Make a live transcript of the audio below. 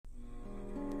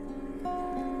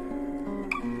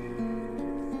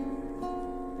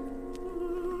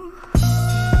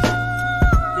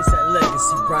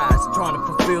trying to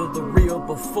fulfill the real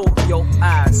before your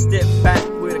eyes. Step back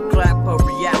with a clap of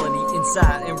reality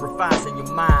inside and revising your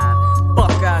mind.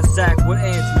 Buckeye Zach with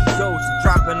Andrew Joseph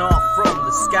dropping off from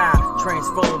the sky,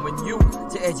 transforming you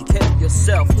to educate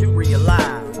yourself to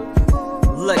realize.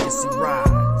 Legacy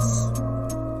Rise.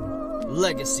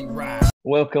 Legacy Rise.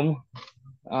 Welcome.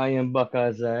 I am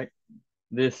Buckeye Zach.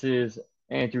 This is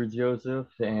Andrew Joseph,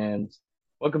 and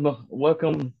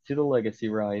welcome to the Legacy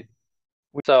Ride.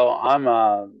 So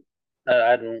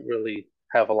I don't really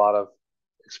have a lot of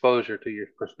exposure to your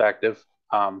perspective.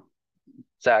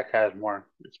 Zach has more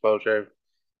exposure.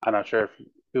 I'm not sure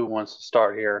who wants to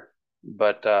start here,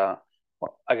 but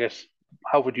I guess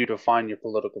how would you define your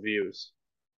political views?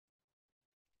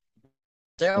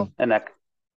 So, And that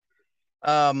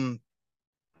I'm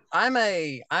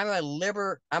a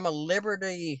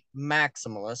liberty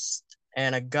maximalist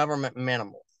and a government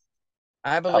minimalist.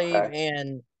 I believe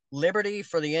in liberty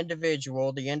for the individual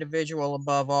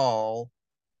above all,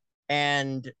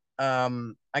 and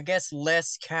I guess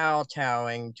less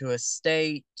kowtowing to a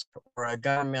state or a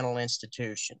governmental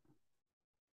institution.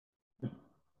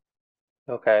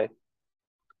 Okay.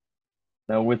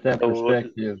 Now, with that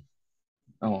perspective,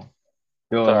 go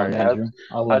sorry, on, Andrew.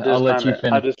 I'll let you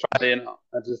finish.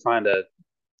 I'm just trying to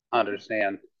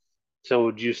understand. So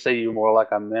would you say you're more like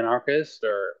a minarchist,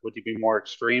 or would you be more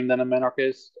extreme than a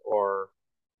minarchist, or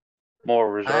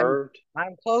more reserved?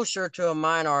 I'm closer to a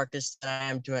minarchist than I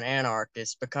am to an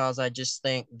anarchist, because I just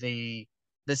think the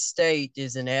state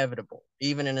is inevitable.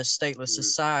 Even in a stateless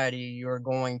society, you're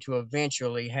going to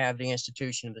eventually have the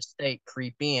institution of the state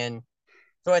creep in.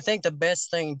 So I think the best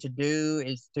thing to do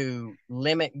is to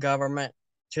limit government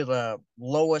to the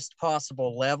lowest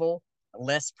possible level,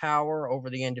 less power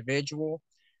over the individual,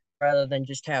 rather than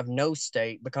just have no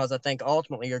state, because I think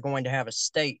ultimately you're going to have a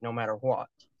state no matter what.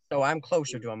 So I'm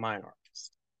closer to a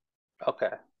minarchist.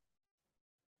 Okay.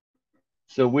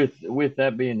 So with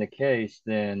that being the case,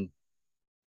 then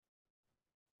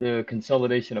the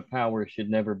consolidation of power should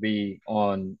never be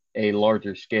on a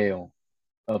larger scale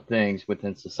of things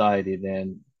within society.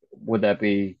 Then would that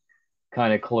be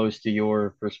kind of close to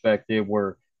your perspective,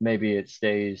 where maybe it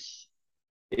stays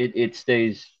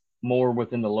more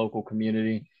within the local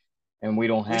community, and we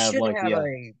don't have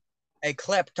a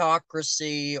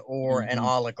kleptocracy or an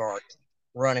oligarch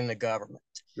running the government.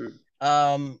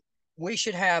 We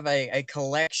should have a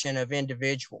collection of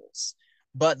individuals,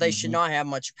 but they should not have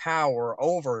much power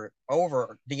over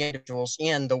the individuals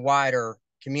in the wider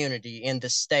community, in the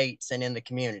states and in the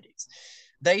communities.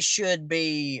 They should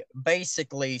be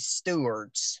basically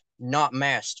stewards, not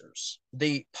masters.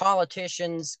 The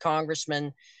politicians,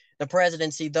 congressmen, the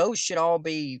presidency, those should all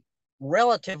be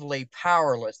relatively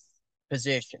powerless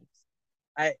positions.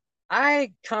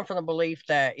 I come from the belief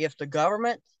that if the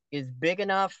government is big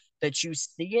enough that you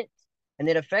see it and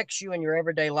it affects you in your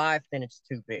everyday life, then it's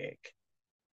too big.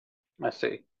 I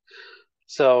see.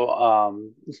 So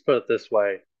let's put it this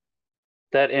way.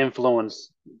 That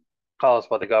influence caused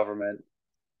by the government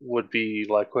would be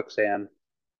like quicksand.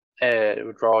 It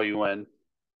would draw you in.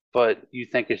 But you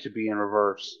think it should be in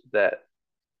reverse, that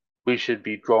we should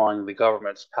be drawing the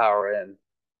government's power in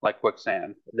like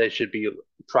quicksand. They should be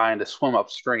trying to swim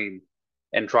upstream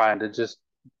and trying to just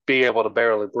be able to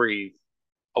barely breathe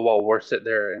while we're sitting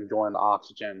there enjoying the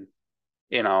oxygen,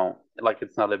 like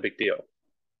it's not a big deal.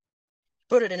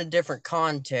 Put it in a different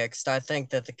context, I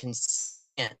think that the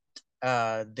consent,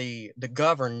 the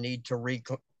governed need to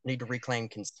reclaim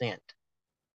consent.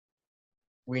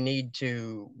 We need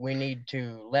to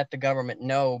let the government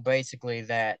know basically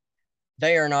that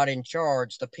they are not in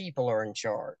charge, the people are in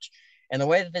charge. And the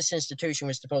way that this institution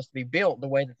was supposed to be built, the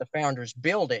way that the founders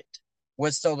built it,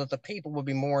 was so that the people would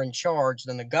be more in charge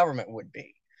than the government would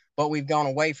be. But we've gone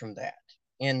away from that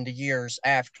in the years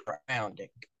after founding.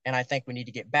 And I think we need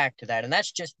to get back to that. And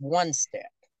that's just one step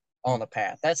on the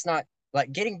path. That's not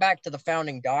like getting back to the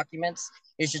founding documents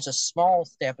is just a small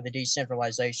step of the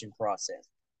decentralization process.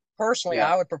 Personally,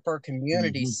 I would prefer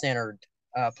community-centered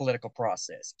political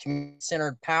process,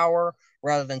 community-centered power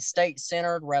rather than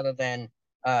state-centered, rather than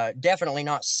definitely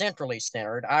not centrally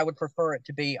centered. I would prefer it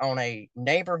to be on a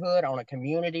neighborhood, on a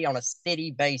community, on a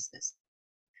city basis.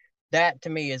 That to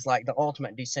me is like the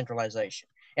ultimate decentralization.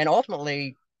 And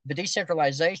ultimately, the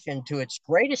decentralization to its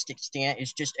greatest extent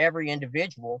is just every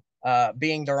individual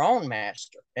being their own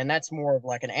master. And that's more of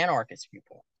like an anarchist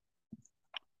viewpoint.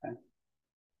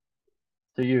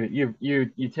 So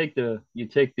you take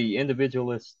the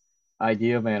individualist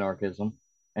idea of anarchism,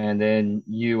 and then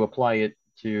you apply it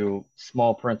to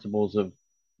small principles of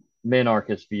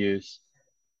minarchist views,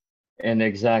 and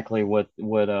exactly what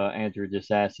Andrew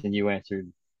just asked, and you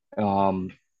answered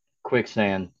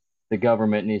quicksand the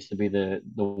government needs to be the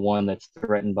one that's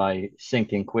threatened by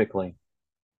sinking quickly.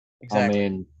 Exactly. I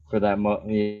mean, for that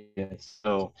yeah.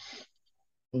 So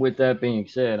with that being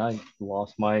said, I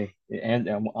lost my and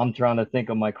I'm trying to think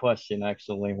of my question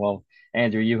actually. Well,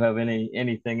 Andrew, you have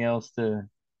anything else to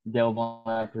delve on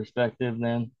that perspective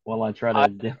then while I try I,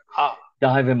 to I,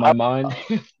 dive in my I mind?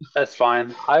 that's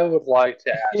fine. I would like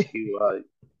to ask you,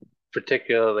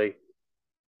 particularly,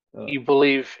 Uh, you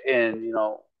believe in,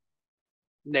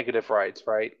 negative rights,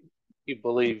 right? You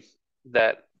believe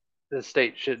that the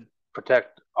state should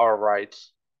protect our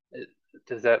rights.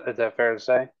 Is that fair to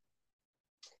say?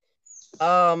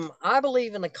 I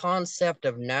believe in the concept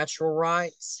of natural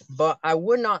rights, but I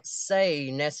would not say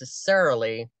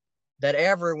necessarily that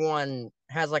everyone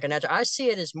has like a natural. I see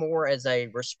it as more as a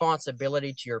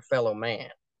responsibility to your fellow man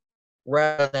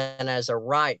rather than as a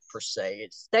right per se.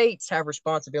 States have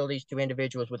responsibilities to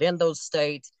individuals within those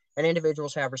states, and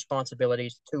individuals have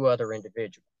responsibilities to other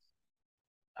individuals.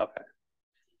 Okay.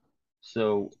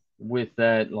 so with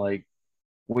that, like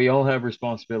we all have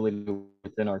responsibility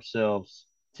within ourselves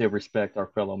to respect our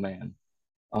fellow man.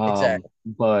 Exactly.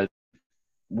 But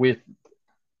with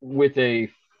a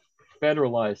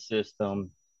federalized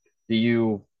system, do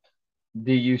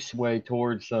you sway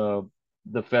towards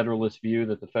the federalist view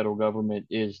that the federal government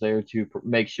is there to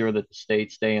make sure that the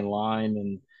states stay in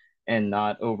line and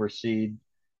not oversee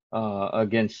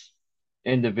against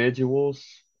individuals,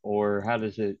 or how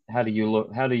do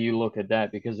you look at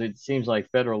that? Because it seems like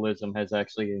federalism has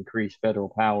actually increased federal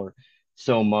power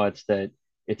so much that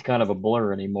it's kind of a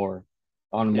blur anymore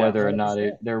on Yeah. whether or not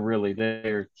 100%. they're really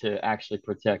there to actually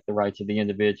protect the rights of the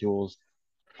individuals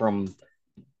from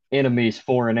enemies,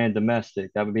 foreign and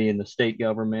domestic. That would be in the state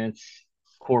governments,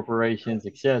 corporations,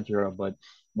 etc. But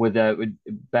would that would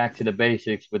back to the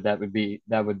basics? That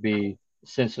would be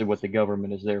essentially what the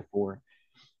government is there for.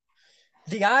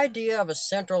 The idea of a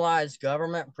centralized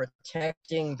government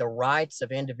protecting the rights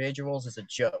of individuals is a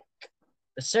joke.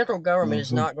 The central government is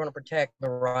Mm-hmm. not going to protect the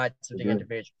rights of the Agree.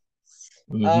 individual.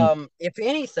 Mm-hmm. If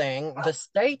anything, the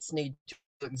states need to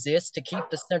exist to keep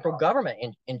the central government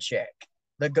in check.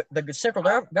 The central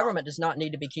government does not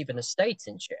need to be keeping the states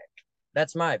in check.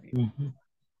 That's my view. Mm-hmm.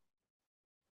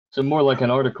 So more like an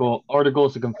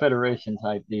articles of confederation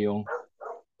type deal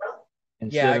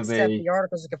Yeah, instead of except a the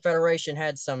Articles of Confederation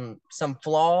had some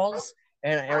flaws,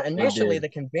 and they initially did. the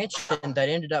convention that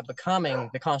ended up becoming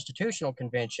the Constitutional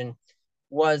Convention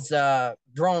was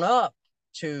drawn up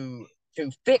to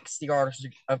fix the Articles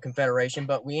of Confederation,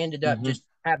 but we ended up Mm-hmm. just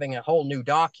having a whole new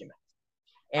document.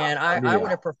 And I would Yeah.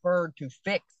 have preferred to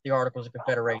fix the Articles of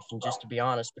Confederation, just to be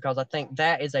honest, because I think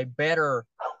that is a better,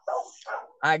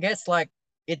 I guess, like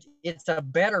it's a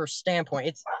better standpoint.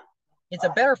 It's a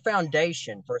better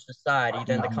foundation for society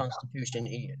than the Mm-hmm. Constitution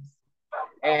is.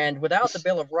 And without the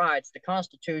Bill of Rights, the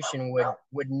Constitution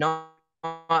would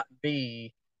not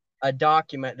be a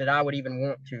document that I would even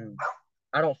want to.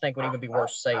 I don't think would even be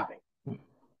worth saving.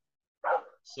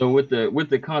 So with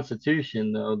the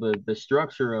Constitution though, the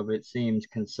structure of it seems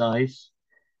concise,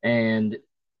 and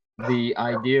the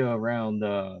idea around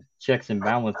checks and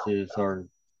balances are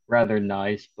rather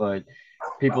nice, but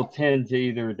people tend to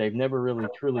either they've never really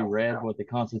truly read what the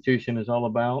Constitution is all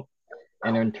about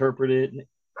and interpret it,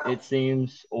 it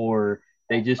seems, or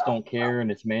they just don't care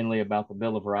and it's mainly about the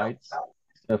Bill of Rights.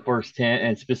 The first 10,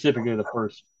 and specifically the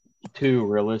first two,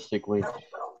 realistically,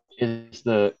 is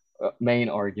the main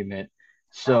argument.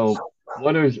 So,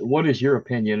 what is your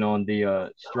opinion on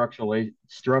the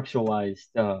structuralized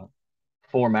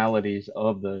formalities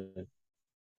of the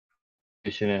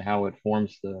nation and how it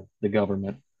forms the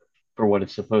government for what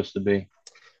it's supposed to be?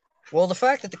 Well, the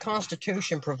fact that the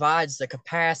Constitution provides the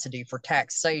capacity for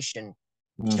taxation,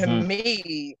 to Mm-hmm.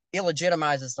 me,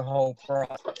 illegitimizes the whole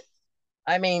process.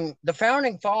 I mean, the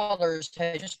founding fathers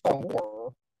had just a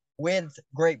war with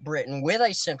Great Britain, with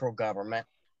a central government,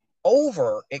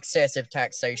 over excessive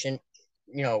taxation,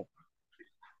 you know,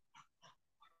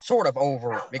 sort of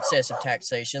over excessive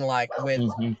taxation, like with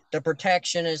Mm-hmm. the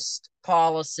protectionist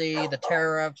policy, the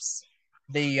tariffs,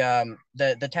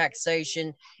 the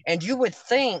taxation, and you would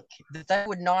think that they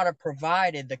would not have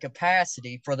provided the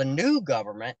capacity for the new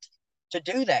government to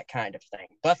do that kind of thing,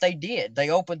 but they did. They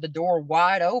opened the door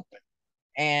wide open,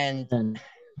 and And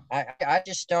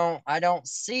I don't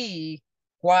see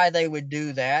why they would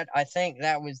do that. I think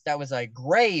that was a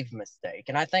grave mistake,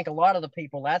 and I think a lot of the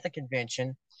people at the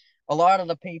convention, a lot of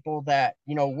the people that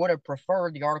would have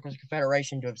preferred the Articles of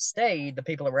Confederation to have stayed, the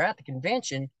people that were at the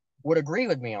convention would agree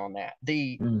with me on that.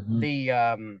 mm-hmm. The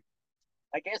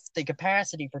I guess the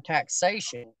capacity for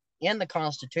taxation in the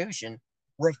Constitution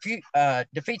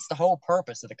defeats the whole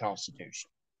purpose of the Constitution.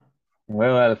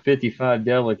 Well, out of 55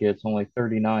 delegates, only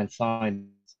 39 signed.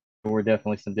 There were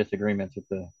definitely some disagreements with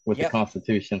the Yep,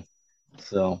 Constitution.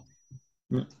 So,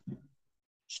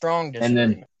 strong and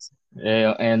then disagreements.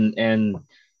 yeah, and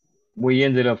we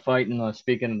ended up fighting.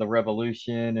 Speaking of the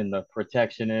revolution and the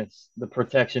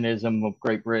protectionism of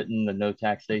Great Britain, the no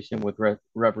taxation with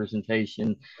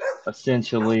representation,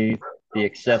 essentially the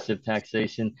excessive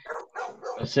taxation.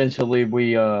 Essentially,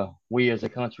 we as a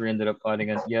country ended up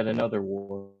fighting yet another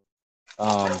war.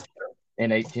 Um,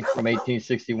 from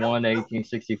 1861 to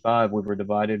 1865, we were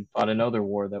divided, fought another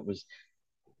war that was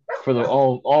for the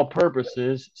all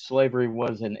purposes. Slavery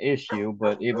was an issue,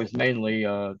 but it was mainly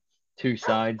two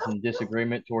sides in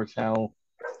disagreement towards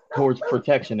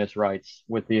protectionist rights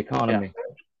with the Yeah. economy.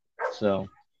 So,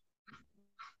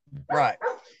 Right.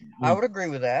 I would agree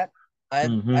with that. I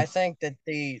mm-hmm, think that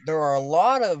there are a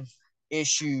lot of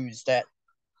issues that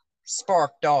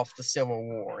sparked off the Civil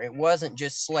War. It wasn't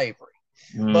just slavery.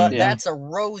 But Yeah. mm-hmm, that's a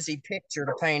rosy picture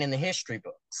to paint in the history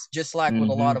books, just like with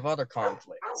a mm-hmm. lot of other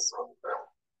conflicts.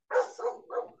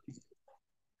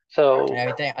 So,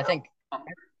 I think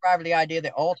probably the idea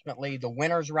that ultimately the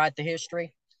winners write the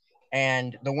history,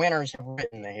 and the winners have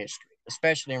written the history,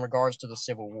 especially in regards to the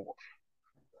Civil War.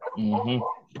 Mm-hmm.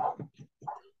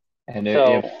 And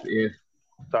so if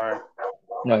sorry.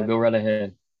 Go no, ahead. go right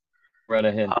ahead, right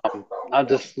ahead. I'm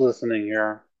just listening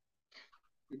here.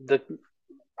 The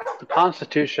the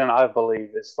Constitution, I believe,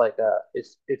 is like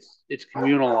it's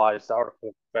communalized Article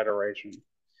of Confederation.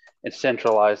 It's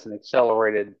centralized and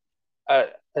accelerated,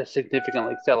 has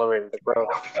significantly accelerated the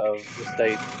growth of the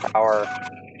state's power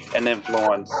and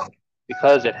influence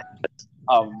because it has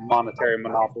a monetary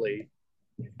monopoly.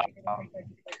 Um,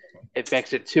 it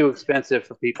makes it too expensive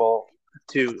for people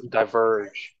to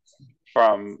diverge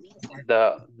from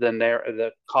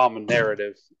the common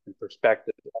narrative and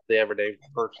perspective of the everyday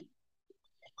person.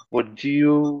 Would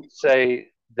you say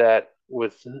that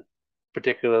with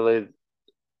particularly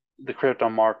the crypto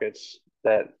markets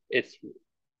that it's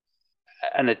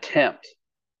an attempt,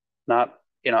 not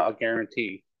a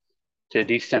guarantee, to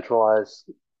decentralize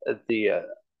the uh,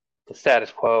 the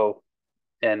status quo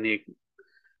and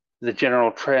the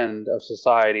general trend of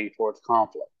society towards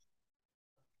conflict?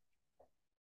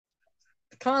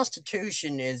 The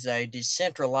Constitution is a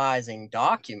decentralizing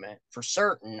document for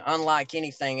certain, unlike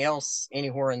anything else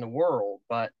anywhere in the world,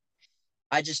 but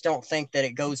I just don't think that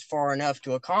it goes far enough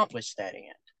to accomplish that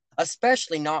end,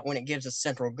 especially not when it gives a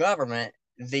central government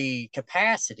the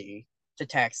capacity to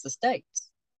tax the states.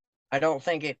 I don't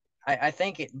think it. I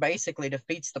think it basically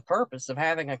defeats the purpose of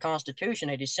having a constitution,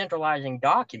 a decentralizing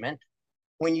document,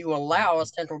 when you allow a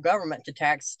central government to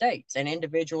tax states and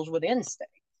individuals within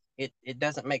states. It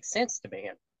doesn't make sense to me.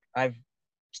 And I've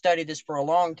studied this for a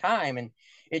long time, and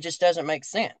it just doesn't make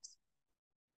sense.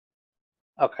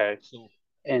 Okay, So,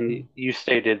 and you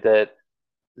stated that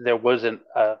there wasn't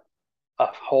a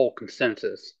whole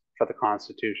consensus for the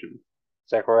Constitution.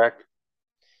 Is that correct?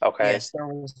 Okay, Yes, there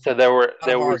was so a lot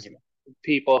there of was argument.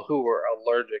 people who were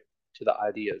allergic to the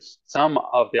ideas, some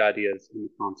of the ideas in the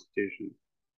Constitution.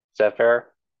 Is that fair?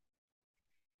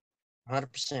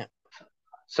 100%.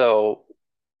 So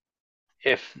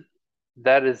if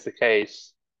that is the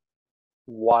case,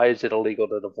 why is it illegal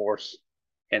to divorce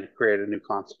and create a new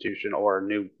constitution or a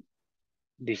new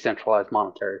decentralized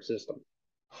monetary system?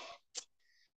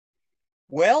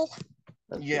 Well,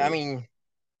 that's yeah, I it. mean,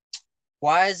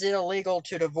 why is it illegal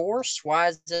to divorce? Why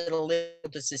is it illegal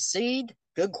to secede?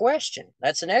 Good question.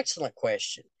 That's an excellent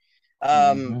question.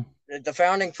 Um, Mm-hmm. the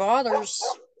founding fathers,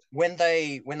 when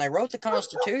they wrote the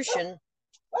Constitution,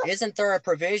 isn't there a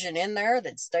provision in there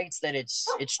that states that it's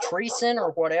treason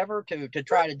or whatever to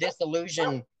try to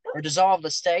disillusion or dissolve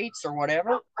the states or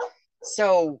whatever?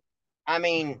 So, I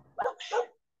mean,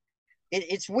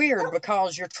 it's weird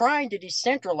because you're trying to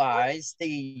decentralize.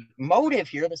 The motive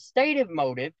here, the stated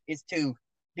motive, is to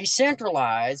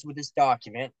decentralize with this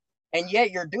document, and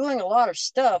yet you're doing a lot of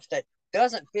stuff that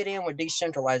doesn't fit in with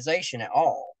decentralization at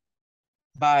all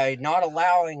by not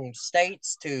allowing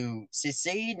states to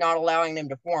secede, not allowing them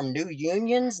to form new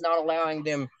unions, not allowing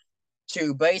them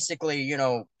to basically,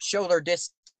 show their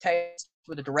distaste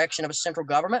with the direction of a central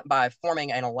government by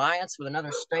forming an alliance with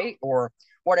another state or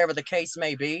whatever the case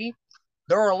may be.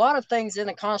 There are a lot of things in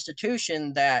the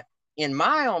Constitution that, in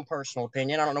my own personal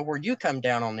opinion, I don't know where you come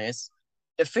down on this,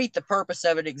 defeat the purpose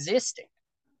of it existing.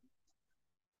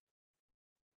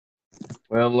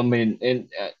 Well, I mean, and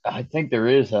I think there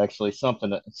is actually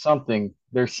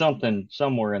there's something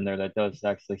somewhere in there that does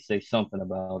actually say something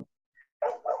about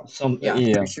Yeah, I'm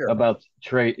yeah, pretty sure. about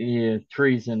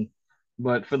treason,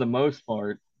 but for the most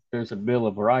part, there's a Bill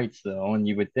of Rights though, and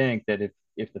you would think that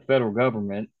if the federal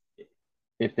government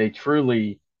if they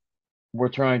truly were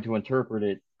trying to interpret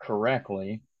it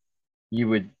correctly, you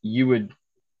would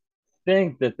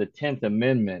think that the 10th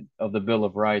Amendment of the Bill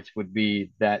of Rights would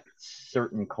be that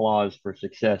certain clause for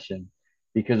succession.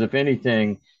 Because if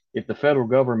anything, if the federal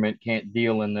government can't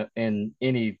deal in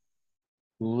any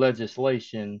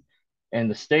legislation and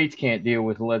the states can't deal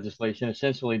with legislation,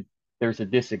 essentially there's a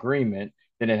disagreement,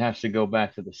 then it has to go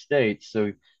back to the states.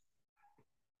 So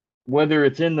whether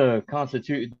it's in the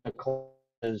Constitution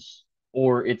clause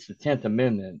or it's the 10th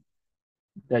Amendment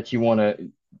that you want to,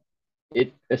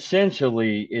 it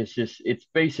essentially is just, it's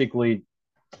basically,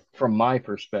 from my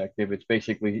perspective, it's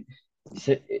basically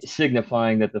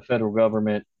signifying that the federal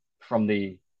government, from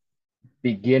the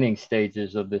beginning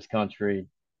stages of this country,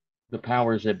 the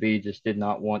powers that be just did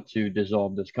not want to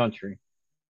dissolve this country.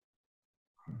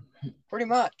 Pretty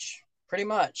much. Pretty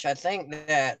much. I think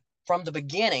that from the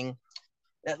beginning,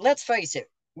 let's face it,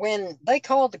 when they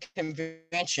called the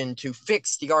convention to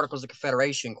fix the Articles of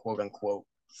Confederation, quote unquote,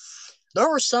 there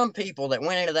were some people that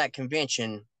went into that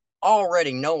convention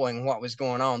already knowing what was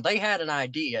going on. They had an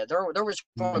idea. There was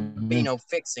going to be no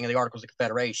fixing of the Articles of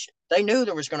Confederation. They knew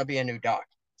there was going to be a new document.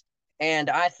 And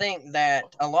I think that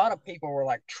a lot of people were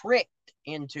like tricked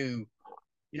into,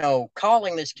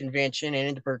 calling this convention and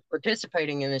into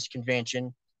participating in this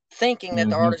convention, thinking that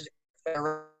the Articles of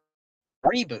Confederation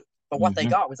reboot. But what they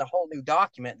got was a whole new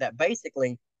document that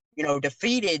basically,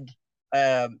 defeated,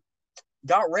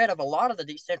 got rid of a lot of the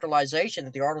decentralization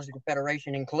that the Articles of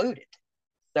Confederation included.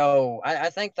 So I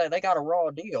think that they got a raw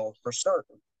deal for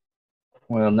certain.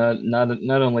 Well,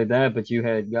 not only that, but you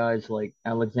had guys like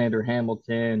Alexander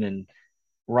Hamilton and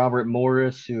Robert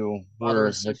Morris who were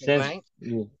essentially,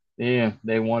 yeah,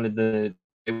 they wanted the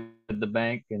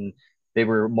bank, and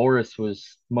Morris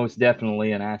was most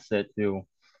definitely an asset to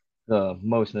the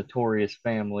most notorious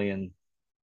family in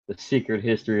the secret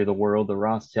history of the world, the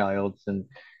Rothschilds, and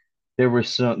there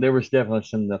was definitely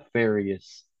some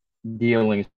nefarious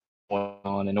dealings going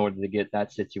on in order to get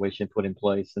that situation put in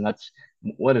place, and that's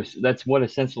what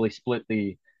essentially split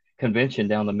the convention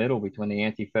down the middle between the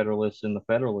anti-federalists and the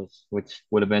federalists, which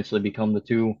would eventually become the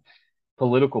two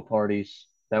political parties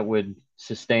that would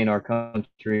sustain our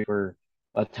country for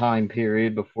a time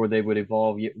period before they would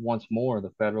evolve yet once more,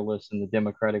 the Federalists and the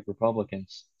Democratic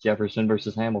Republicans, Jefferson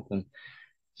versus Hamilton.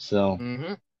 So,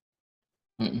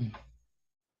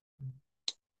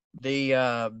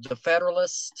 the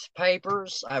Federalist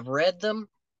Papers, I've read them.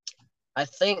 I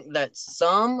think that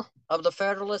some of the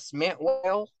Federalists meant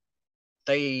well.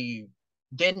 It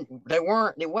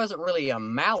wasn't really a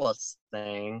malice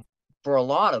thing for a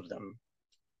lot of them.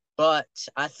 But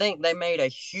I think they made a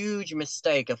huge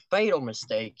mistake, a fatal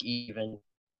mistake even,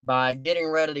 by getting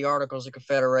rid of the Articles of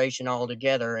Confederation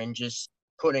altogether and just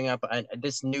putting up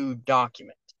this new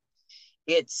document.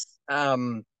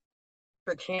 Patrick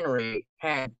Henry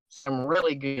had some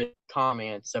really good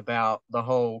comments about the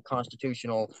whole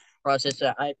constitutional process.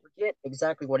 I forget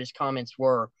exactly what his comments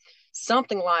were.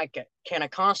 Something like, can a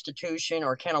constitution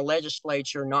or can a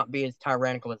legislature not be as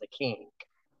tyrannical as a king?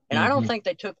 And I don't think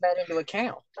they took that into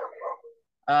account.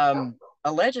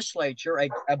 A legislature,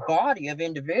 a body of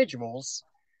individuals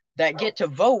that get to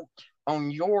vote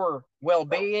on your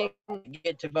well-being,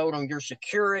 get to vote on your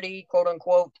security, quote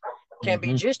unquote, can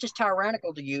be just as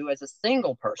tyrannical to you as a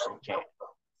single person can.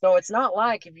 So it's not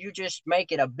like if you just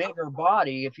make it a bigger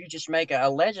body, if you just make a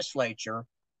legislature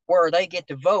where they get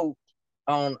to vote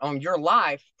on your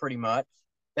life pretty much,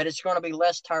 that it's going to be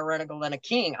less tyrannical than a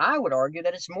king. I would argue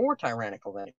that it's more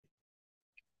tyrannical than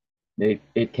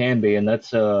it can be, and that's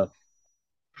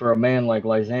for a man like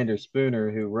Lysander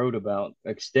Spooner, who wrote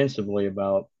extensively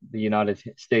about the United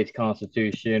States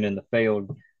Constitution and the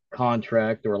failed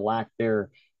contract or lack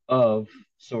thereof,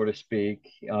 so to speak.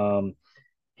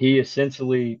 He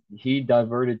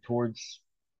diverted towards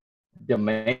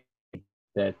demanding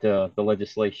that the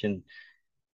legislation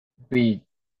be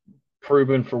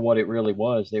proven for what it really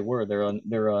was. They're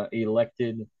a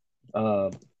elected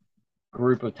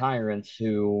group of tyrants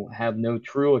who have no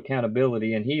true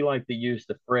accountability. And he liked to use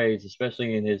the phrase,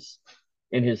 especially in his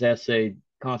essay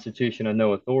 "Constitution of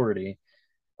No Authority,"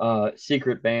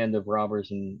 secret band of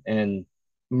robbers and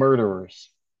murderers.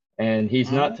 And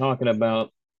he's not talking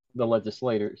about the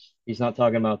legislators. He's not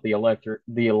talking about the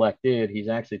elected. He's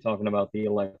actually talking about the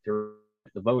elector,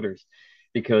 the voters,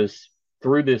 because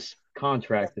through this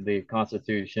contract of the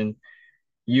Constitution,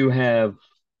 you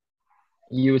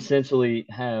essentially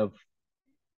have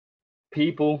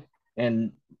people,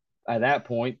 and at that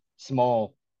point,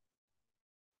 small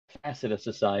facet of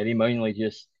society, mainly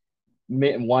just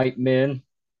white men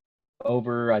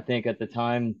over, I think at the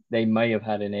time they may have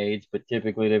had an age, but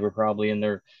typically they were probably in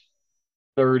their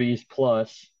 30s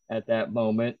plus at that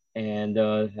moment, and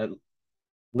at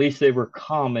least they were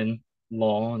common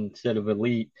law instead of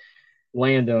elite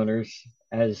landowners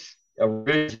as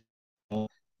original,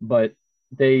 but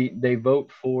they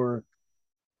vote for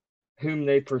whom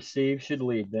they perceive should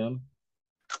lead them.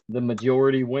 The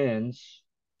majority wins.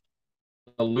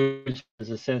 The lose is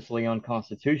essentially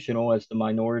unconstitutional, as the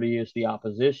minority is the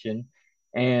opposition,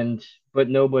 and but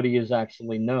nobody is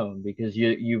actually known because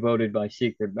you voted by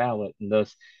secret ballot, and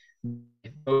thus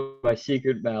by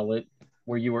secret ballot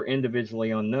where you are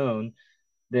individually unknown,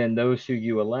 then those who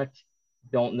you elect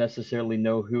don't necessarily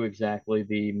know who exactly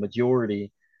the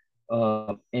majority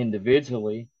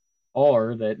individually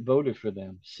are that voted for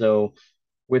them. So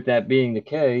with that being the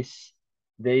case,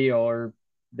 they are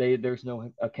there's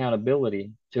no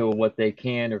accountability to what they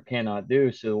can or cannot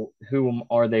do. So whom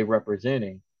are they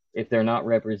representing? If they're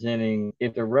representing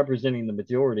the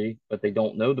majority, but they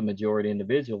don't know the majority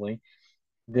individually,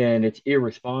 then it's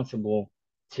irresponsible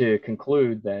to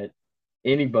conclude that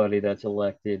anybody that's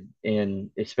elected in,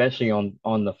 especially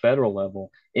on the federal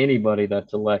level, anybody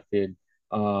that's elected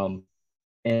in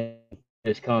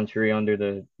this country under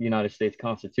the United States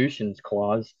Constitution's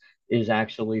clause is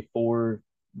actually for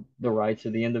the rights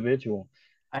of the individual.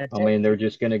 I I mean, they're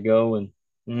just going to go and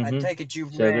I take it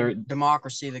you've so they're read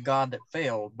Democracy, the God That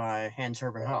Failed by Hans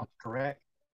Hermann Hoppe, correct?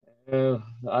 uh,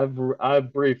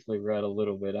 I've briefly read a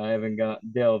little bit. I haven't got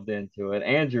delved into it.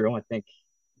 Andrew, I think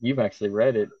you've actually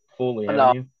read it fully, haven't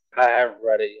No, you? I haven't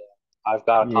read it yet. I've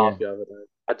got a Yeah. copy of it.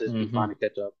 I just been trying to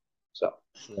catch up. So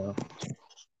So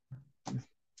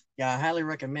Yeah, I highly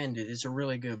recommend it. It's a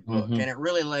really good book, Mhm. and it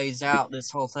really lays out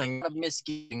this whole thing. A lot of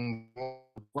misgiving, a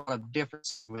lot of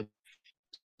difference with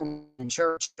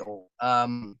Churchill.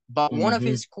 But one of Mhm.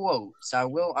 his quotes, I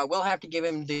will have to give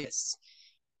him this.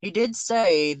 He did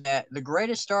say that the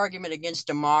greatest argument against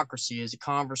democracy is a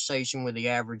conversation with the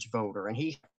average voter, and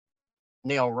he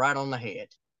nailed right on the head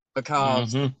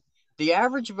because Mhm. the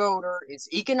average voter is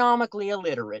economically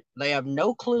illiterate. They have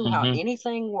no clue how Mhm.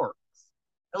 anything works.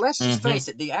 And let's just Mhm. face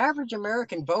it, the average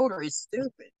American voter is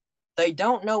stupid. They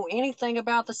don't know anything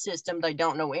about the system. They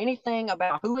don't know anything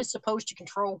about who is supposed to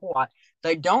control what.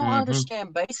 They don't Mhm.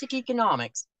 understand basic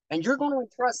economics. And you're going to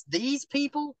entrust these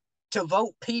people to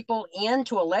vote people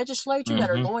into a legislature that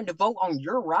are Mhm. going to vote on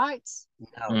your rights?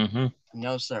 No, Mhm.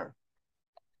 no, sir.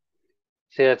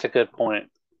 see, that's a good point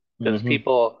because Mhm.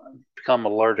 people become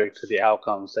allergic to the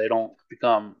outcomes. They don't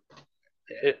become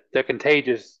they're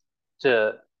contagious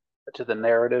to the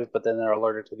narrative, but then they're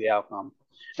allergic to the outcome.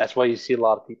 That's why you see a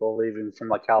lot of people leaving from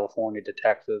like California to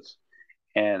Texas,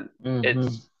 and Mhm.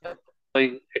 it's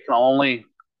it can only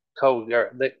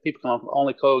people can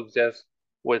only coexist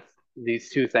with these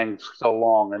two things for so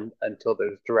long and, until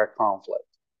there's direct conflict.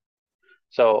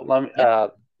 So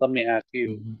Yep. let me ask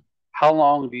you, Mhm. how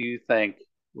long do you think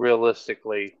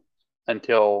realistically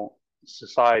until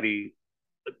society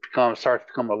starts to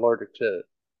become allergic to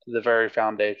the very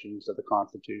foundations of the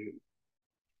Constitution?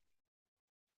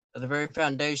 The very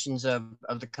foundations of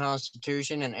the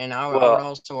Constitution, and I would Well,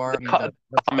 also the argue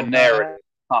common narrative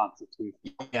Constitution.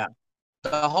 yeah,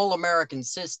 the whole American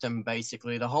system,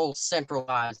 basically, the whole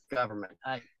centralized government.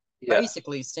 Yes.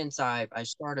 Basically, since I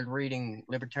started reading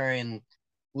libertarian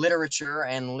literature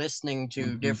and listening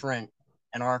to Mhm. different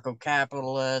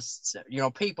anarcho-capitalists,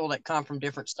 people that come from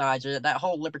different sides, that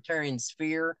whole libertarian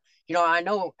sphere. I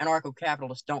know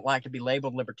anarcho-capitalists don't like to be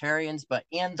labeled libertarians, but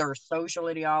in their social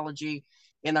ideology,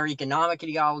 in their economic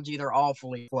ideology, they're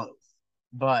awfully close.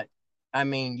 But I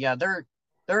mean, yeah, there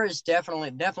is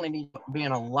definitely needs to be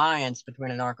an alliance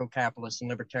between anarcho-capitalists and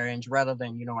libertarians rather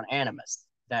than an animus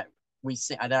that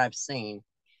I've seen.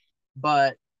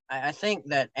 But I think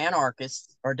that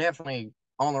anarchists are definitely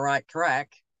on the right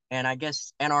track, and I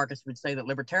guess anarchists would say that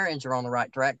libertarians are on the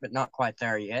right track, but not quite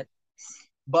there yet.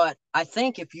 But I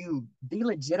think if you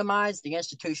delegitimize the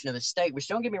institution of the state, which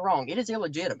don't get me wrong, it is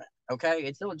illegitimate. Okay,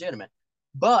 it's illegitimate.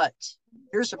 But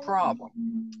here's the problem: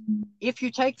 if you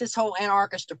take this whole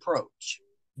anarchist approach,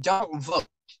 don't vote,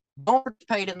 don't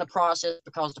participate in the process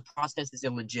because the process is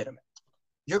illegitimate,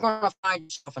 you're going to find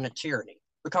yourself in a tyranny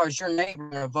because your neighbor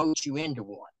is going to vote you into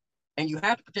one. And you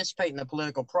have to participate in the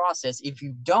political process. If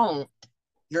you don't,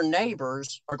 your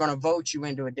neighbors are going to vote you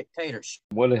into a dictatorship.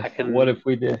 I What can if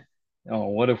we did? Oh,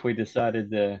 what if we decided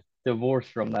to divorce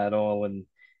from that all and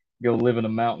go live in a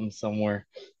mountain somewhere?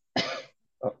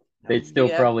 Oh, they'd still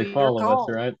That'd probably be your follow us, call.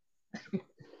 right?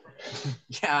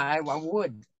 Yeah, I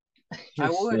would. I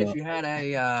would if So, you had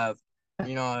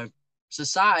a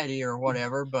society or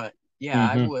whatever. But yeah,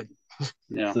 I mhm. would.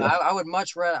 yeah. So, I would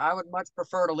much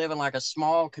prefer to live in like a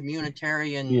small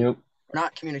communitarian yep.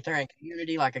 not communitarian,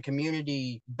 community, like a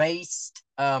community-based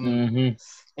Mm-hmm.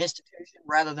 institution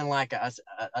rather than like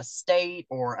a state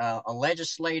or a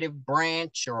legislative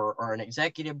branch or an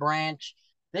executive branch.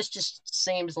 This just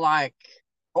seems like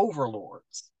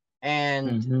overlords.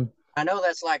 And Mm-hmm. I know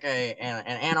that's like an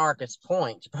anarchist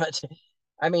point, but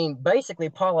I mean, basically,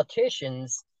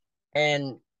 politicians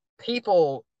and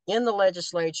people in the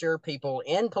legislature, people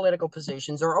in political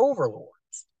positions are overlords.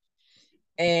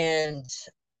 And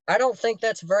I don't think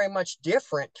that's very much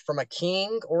different from a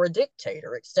king or a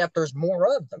dictator, except there's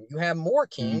more of them. You have more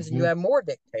kings and you Mm-hmm. have more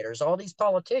dictators. All these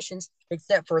politicians,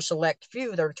 except for a select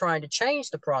few that are trying to change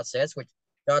the process, which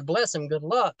God bless them, good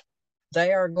luck.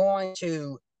 They are going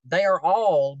to, they are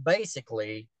all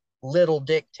basically little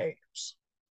dictators.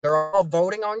 They're all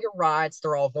voting on your rights.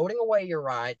 They're all voting away your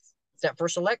rights, except for a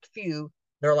select few.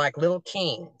 They're like little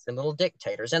kings and little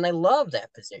dictators, and they love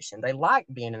that position. They like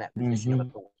being in that position of Mm-hmm.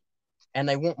 authority, and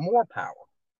they want more power.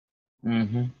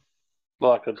 Mm-hmm.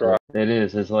 Like a drug. It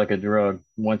is. It's like a drug.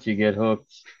 Once you get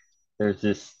hooked, there's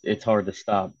just it's hard to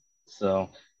stop. So,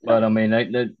 but Yeah. I mean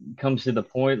that comes to the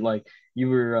point. Like you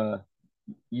were,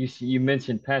 you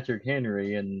mentioned Patrick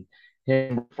Henry and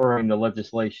him referring to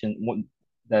legislation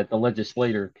that the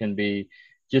legislator can be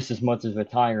just as much of a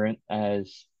tyrant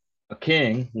as a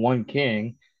king, one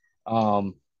king.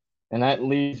 Um, and that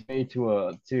leads me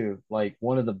to like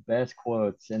one of the best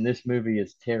quotes, and this movie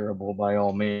is terrible by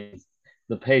all means,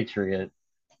 The Patriot,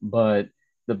 but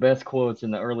the best quotes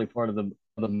in the early part of the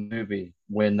movie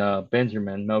when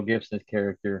Benjamin, Mel Gibson's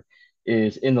character,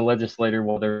 is in the legislature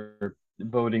while they're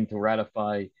voting to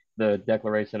ratify the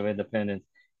Declaration of Independence.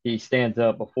 He stands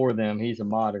up before them. He's a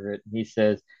moderate. He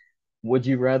says, would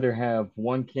you rather have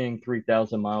one king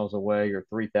 3,000 miles away or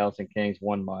 3,000 kings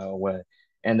 1 mile away?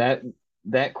 And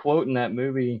that quote in that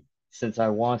movie, since I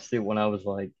watched it when I was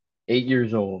like 8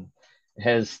 years old,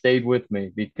 has stayed with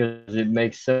me because it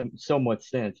makes so much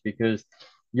sense. Because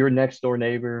your next door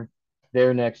neighbor,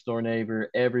 their next door neighbor,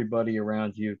 everybody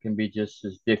around you can be just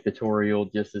as dictatorial,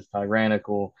 just as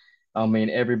tyrannical. I mean,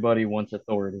 everybody wants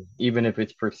authority, even if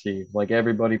it's perceived. Like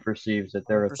everybody perceives that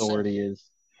their 100%. authority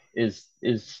is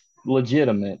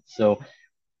legitimate. So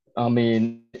I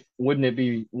mean, wouldn't have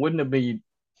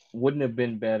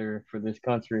been better for this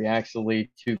country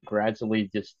actually to gradually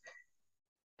just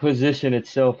position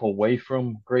itself away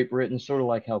from Great Britain, sort of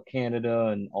like how Canada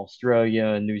and Australia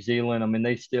and New Zealand, I mean,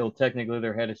 they still technically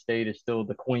their head of state is still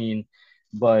the Queen,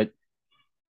 but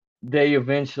they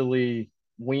eventually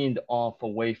weaned off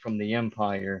away from the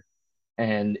empire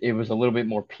and it was a little bit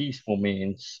more peaceful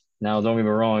means. Now, don't get me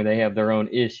wrong, they have their own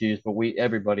issues, but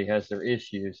everybody has their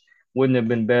issues. Wouldn't have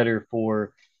been better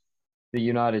for the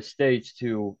United States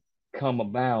to come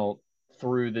about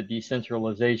through the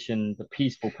decentralization, the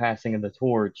peaceful passing of the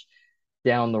torch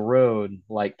down the road,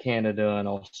 like Canada and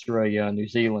Australia and New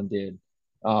Zealand did,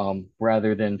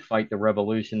 rather than fight the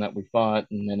revolution that we fought.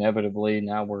 And inevitably,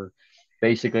 now we're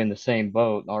basically in the same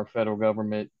boat. Our federal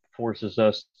government forces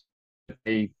us to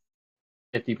pay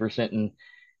 50% in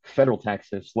federal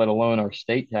taxes, let alone our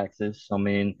state taxes. I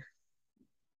mean,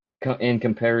 in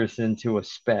comparison to a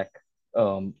speck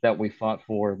that we fought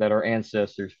for, that our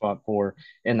ancestors fought for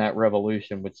in that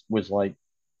revolution, which was like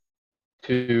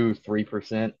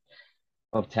 2-3%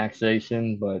 of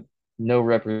taxation, but no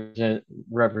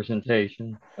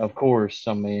representation. Of course,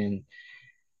 I mean,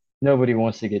 nobody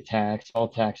wants to get taxed. All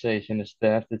taxation is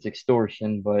theft, it's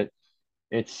extortion, but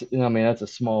I mean, that's a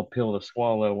small pill to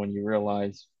swallow when you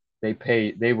realize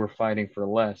they were fighting for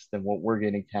less than what we're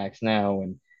getting taxed now.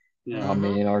 And Yeah. I Mm-hmm.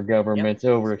 mean, our Yep. government's I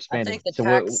overexpanded. think the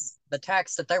So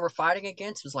tax that they were fighting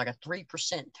against was like a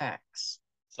 3% tax.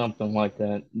 something like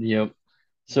that. Yep.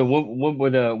 So what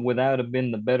would that have been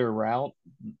the better route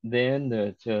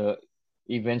then to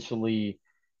eventually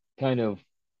kind of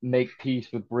make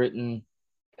peace with Britain,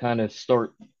 kind of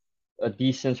start a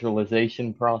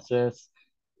decentralization process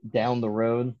down the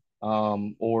road,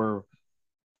 or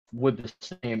would the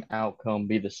same outcome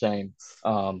be the same?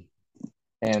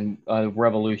 And a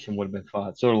revolution would have been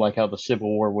fought, sort of like how the Civil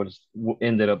War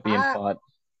ended up being I fought.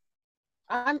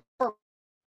 I'm for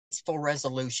peaceful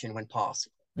resolution when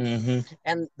possible. Mm-hmm.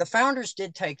 And the founders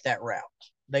did take that route.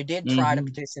 They did try to Mm-hmm.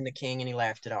 petition the king and he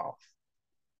laughed it off.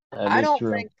 That I is don't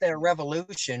true. think the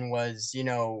revolution was,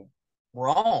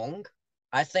 wrong.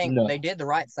 I think they No. did the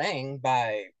right thing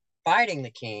by fighting the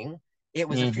king. It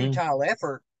was a Mm-hmm. futile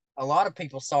effort. A lot of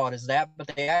people saw it as that, but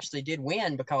they actually did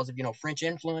win because of, French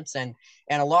influence and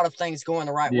a lot of things going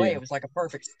the right way. Yeah. It was like a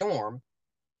perfect storm.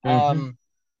 Mm-hmm.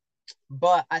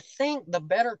 But I think the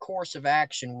better course of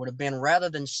action would have been rather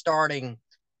than starting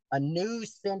a new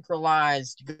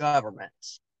centralized government,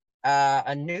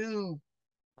 a new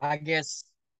I guess,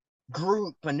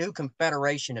 group, a new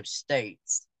confederation of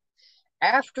states.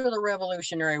 After the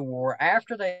Revolutionary War,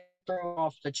 after they threw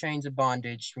off the chains of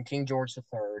bondage from King George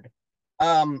III,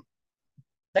 um,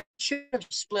 they should have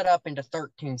split up into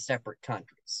 13 separate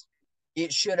countries.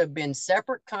 It should have been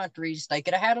separate countries. They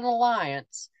could have had an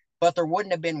alliance, but there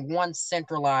wouldn't have been one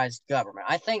centralized government.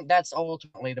 I think that's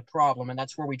ultimately the problem, and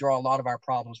that's where we draw a lot of our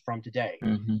problems from today.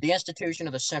 Mm-hmm. The institution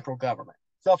of the central government.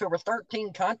 So if it were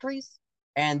 13 countries,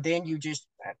 and then you just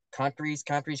countries,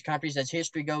 as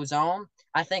history goes on,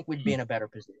 I think we'd be in a better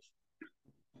position.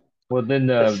 Well, then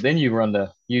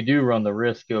you do run the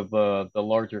risk of the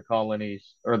larger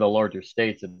colonies or the larger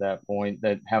states at that point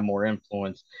that have more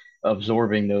influence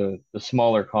absorbing the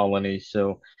smaller colonies.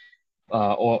 So,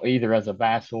 or either as a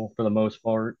vassal for the most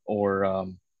part, or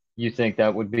you think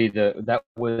that would be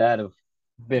would that have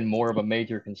been more of a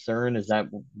major concern? Is that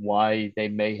why they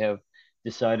may have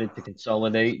decided to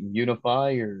consolidate and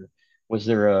unify, or was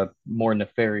there a more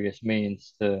nefarious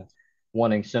means to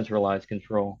wanting centralized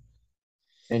control,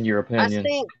 in your I opinion?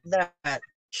 think that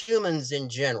humans in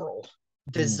general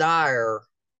Mm, desire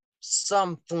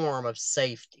some form of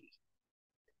safety.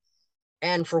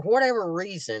 And for whatever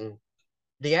reason,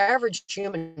 the average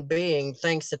human being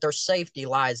thinks that their safety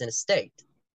lies in a state.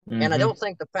 And I mm-hmm. don't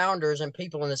think the founders and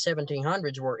people in the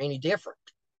 1700s were any different.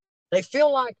 They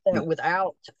feel like that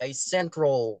without a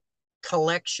central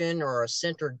collection or a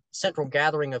central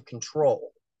gathering of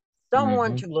control,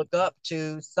 someone Mm-hmm. to look up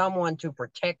to, someone to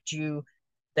protect you,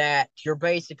 that you're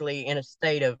basically in a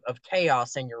state of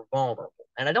chaos and you're vulnerable.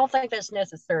 And I don't think that's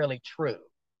necessarily true.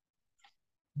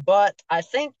 But I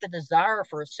think the desire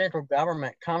for a central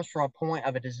government comes from a point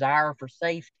of a desire for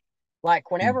safety. Like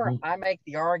whenever Mm-hmm. I make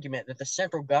the argument that the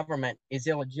central government is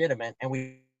illegitimate and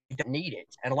we don't need it,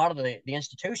 and a lot of the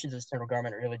institutions of the central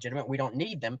government are illegitimate, we don't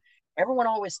need them. Everyone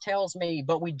always tells me,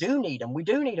 but we do need them. We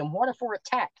do need them. What if we're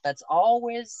attacked? That's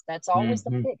always the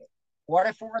Mm-hmm. pivot. What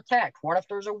if we're attacked? What if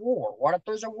there's a war? What if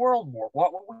there's a world war?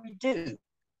 What would we do?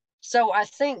 So I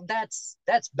think that's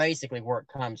basically where it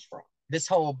comes from. This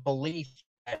whole belief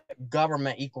that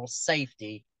government equals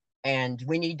safety, and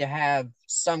we need to have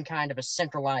some kind of a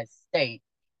centralized state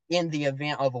in the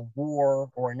event of a war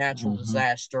or a natural Mm-hmm.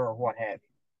 disaster or what have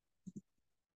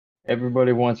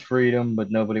Everybody wants freedom,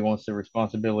 but nobody wants the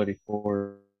responsibility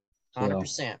for it. you. 100%.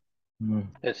 So, mm.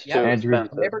 It's Yep. too Andrew.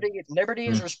 expensive. Liberty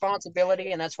is Mm.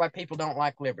 responsibility, and that's why people don't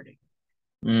like liberty.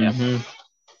 Yeah.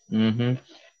 Mm-hmm. Mm-hmm.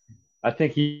 I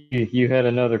think you had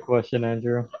another question,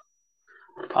 Andrew.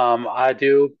 I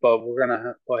do, but we're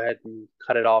gonna go ahead and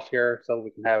cut it off here so we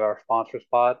can have our sponsor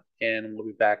spot, and we'll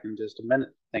be back in just a minute.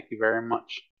 Thank you very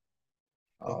much.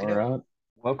 All Okay. right.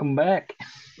 Welcome back.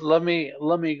 Let me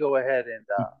go ahead and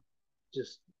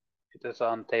just get this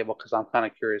on the table because I'm kind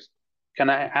of curious. Can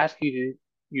I ask you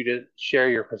to share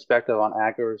your perspective on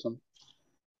agorism,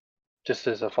 just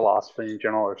as a philosophy in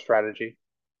general or strategy?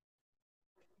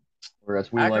 Or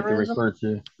as we like to Agorism. refer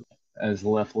to as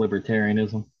left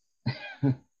libertarianism.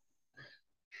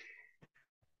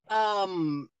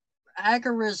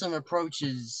 Agorism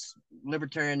approaches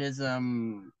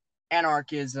libertarianism,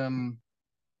 anarchism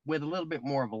with a little bit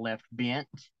more of a left bent.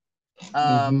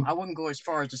 Mm-hmm. I wouldn't go as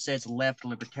far as to say it's left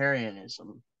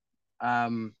libertarianism.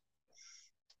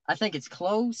 I think it's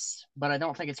close, but I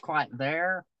don't think it's quite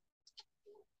there.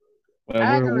 Well,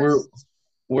 Agorists,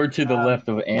 we're to the um, left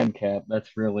of ANCAP. That's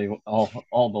really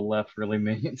all the left really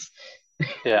means.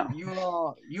 Yeah.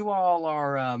 you all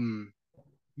are,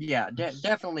 yeah,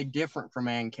 definitely different from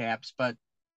ANCAPs, but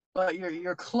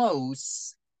you're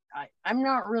close. I'm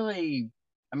not really.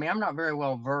 I mean, I'm not very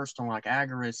well versed on like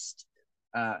agorist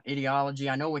ideology.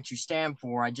 I know what you stand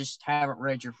for. I just haven't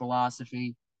read your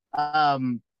philosophy.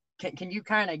 Um, can you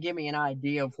kind of give me an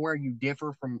idea of where you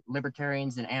differ from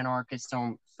libertarians and anarchists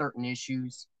on certain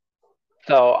issues?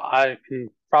 So I can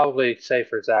probably say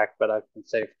for Zach, but I can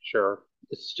say for sure.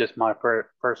 It's just my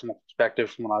personal perspective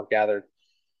from what I've gathered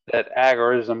that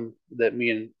agorism, that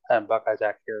me and Buckeye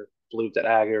Zach here believe that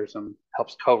agorism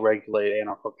helps co-regulate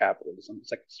anarcho-capitalism.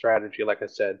 It's like a strategy, like I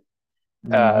said.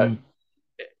 Uh, Mm-hmm.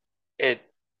 it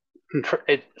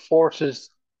it forces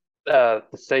the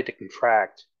state to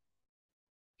contract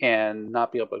and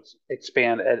not be able to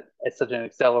expand at such an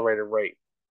accelerated rate.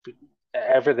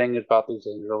 Everything is about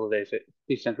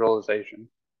decentralization,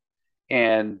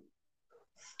 and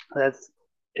that's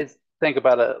it's think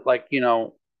about it like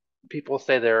people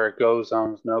say there are go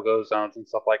zones, no go zones, and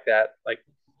stuff like that. Like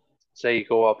say you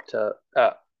go up to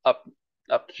up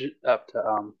up to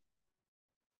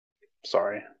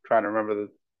sorry, I'm trying to remember the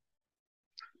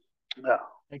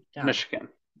Take your time. Michigan,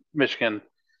 Michigan.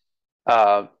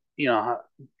 Uh, you know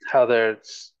how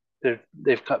there's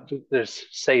they've cut there's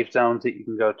safe zones that you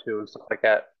can go to and stuff like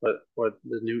that, but for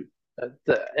the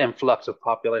influx of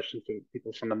population from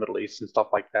people from the Middle East and stuff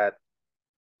like that.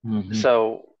 Hmm.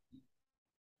 So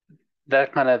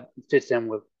that kind of fits in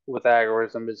with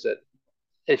agorism is that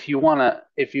if you wanna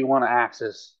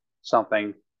access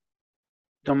something,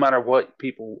 no matter what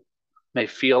people may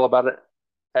feel about it,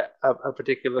 a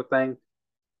particular thing,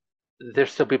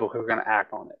 there's still people who are going to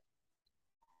act on it,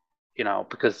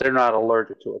 because they're not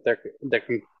allergic to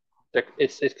it.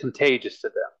 It's contagious to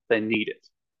them. They need it.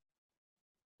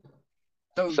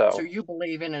 So So you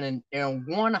believe in a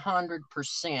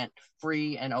 100%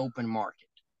 free and open market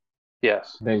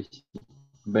yes,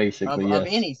 Basically, of yes.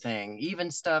 anything, even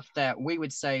stuff that we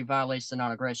would say violates the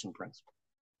non-aggression principle.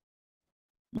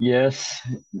 Yes,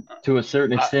 to a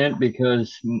certain I, extent,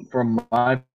 because from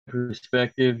my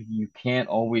perspective, you can't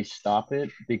always stop it,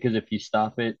 because if you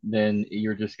stop it, then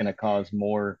you're just going to cause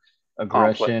more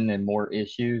conflict. aggression and more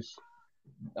issues.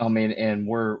 I mean, and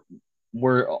we're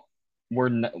we're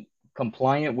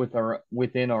compliant with our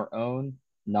within our own,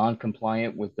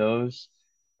 non-compliant with those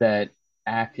that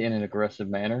act in an aggressive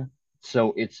manner.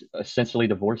 So it's essentially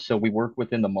divorce. So we work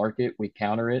within the market, we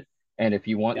counter it, and if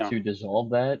you want Yeah, to dissolve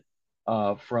that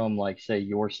from like say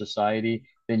your society,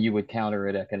 then you would counter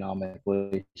it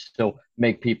economically. So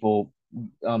make people.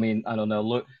 I mean, I don't know.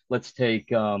 Look, let's take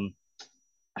marijuana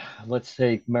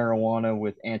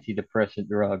with antidepressant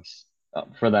drugs,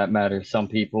 for that matter.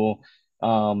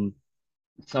 Um,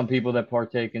 some people that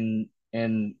partake in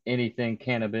anything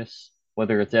cannabis,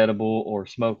 whether it's edible or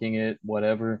smoking it,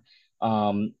 whatever,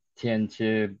 tend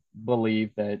to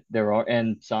believe that there are,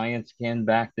 and science can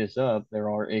back this up.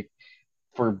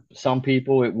 For some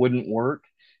people it wouldn't work,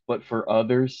 but for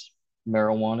others,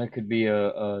 marijuana could be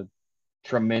a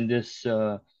tremendous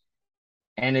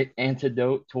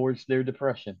antidote towards their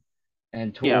depression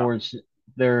and yeah, towards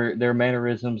their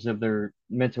mannerisms of their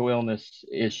mental illness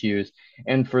issues.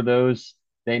 And for those,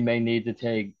 they may need to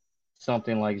take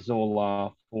something like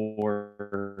Zoloft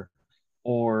or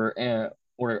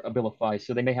Abilify.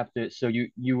 So they may have to. So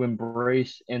you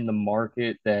embrace in the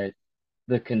market that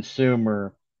the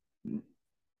consumer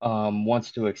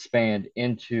wants to expand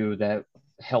into that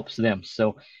helps them.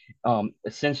 So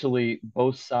essentially,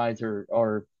 both sides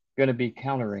are going to be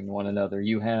countering one another.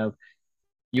 You have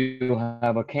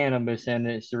a cannabis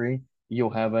industry,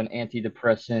 you'll have an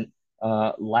antidepressant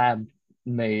lab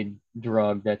made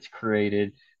drug that's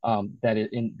created,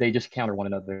 they just counter one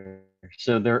another.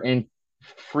 So they're in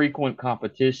frequent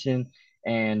competition,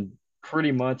 and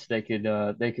pretty much they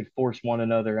could force one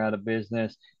another out of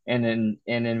business. And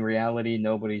in reality,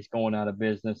 nobody's going out of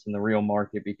business in the real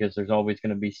market, because there's always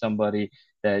going to be somebody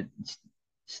that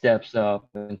steps up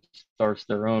and starts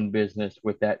their own business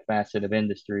with that facet of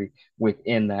industry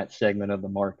within that segment of the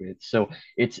market. So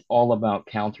it's all about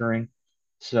countering.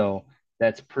 So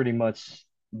that's pretty much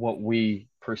what we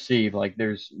perceive. Like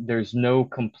there's no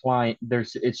compliant.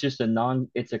 It's just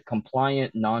it's a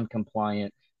compliant,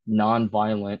 non-compliant,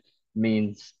 non-violent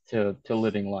means to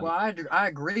living Well, life. I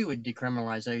agree with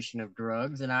decriminalization of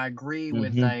drugs, and I agree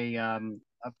with Mm-hmm.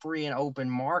 a free and open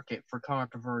market for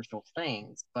controversial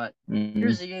things. But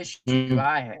here's the issue Mm-hmm.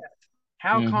 I have.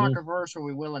 How Mm-hmm. controversial are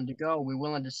we willing to go? Are we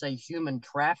willing to say human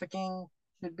trafficking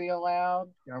should be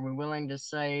allowed? Are we willing to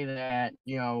say that,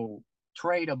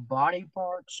 trade of body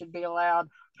parts should be allowed?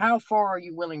 How far are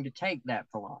you willing to take that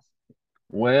philosophy?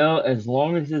 Well, as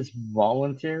long as it's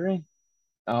voluntary,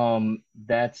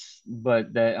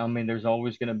 but that, I mean, there's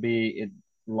always going to be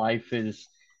life is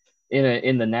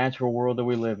in the natural world that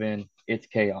we live in, it's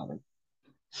chaotic.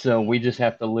 So we just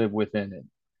have to live within it.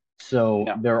 So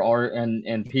yeah, there are,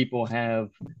 and people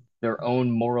have their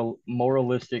own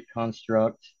moralistic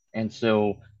construct, and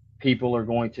so people are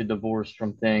going to divorce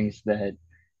from things that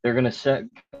they're going to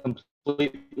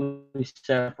completely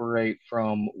separate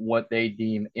from what they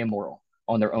deem immoral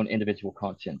on their own individual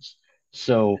conscience.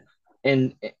 So,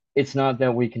 and it's not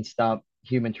that we can stop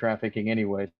human trafficking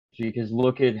anyway, because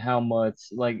look at how much,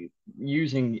 like,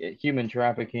 using human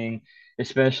trafficking,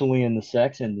 especially in the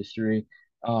sex industry,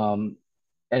 um,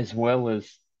 as well as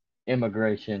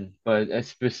immigration, but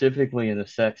specifically in the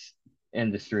sex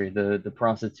industry, the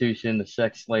prostitution, the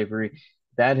sex slavery,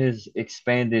 that has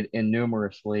expanded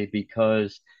innumerously,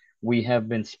 because we have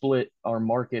been split. Our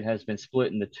market has been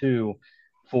split into two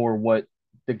for what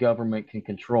the government can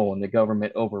control, and the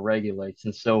government overregulates.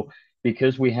 And so,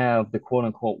 because we have the quote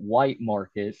unquote white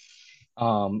market,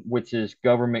 which is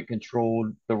government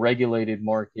controlled, the regulated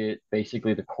market,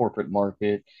 basically the corporate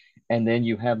market. And then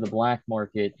you have the black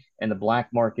market, and the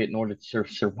black market, in order to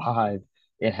survive,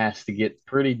 it has to get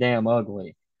pretty damn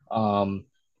ugly. Um,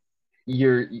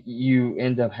 you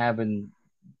end up having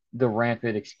the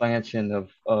rampant expansion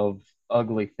of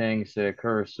ugly things that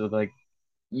occur. So like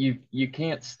you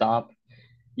can't stop,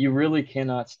 you really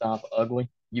cannot stop ugly.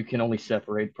 You can only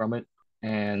separate from it,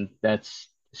 and that's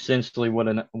essentially what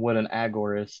an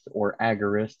agorist or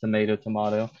agorist, tomato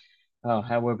tomato,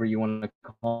 however you want to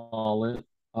call it,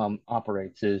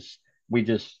 operates. Is we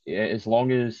just, as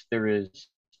long as there is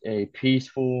a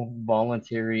peaceful,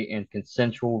 voluntary, and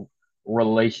consensual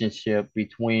relationship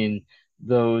between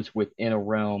those within a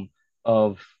realm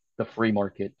of the free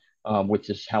market, which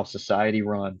is how society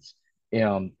runs.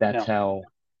 That's Yeah. how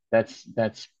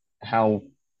that's how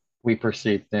we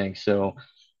perceive things. So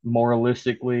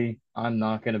moralistically, I'm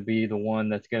not going to be the one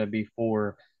that's going to be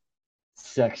for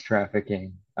sex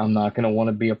trafficking. I'm not going to want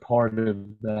to be a part of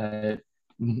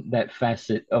that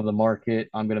facet of the market.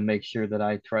 I'm going to make sure that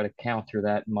I try to counter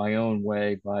that in my own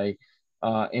way by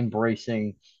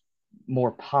embracing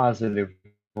more positive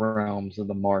realms of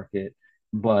the market.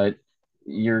 But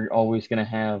you're always going to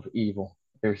have evil.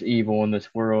 There's evil in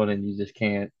this world, and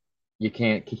you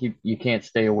can't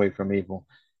stay away from evil.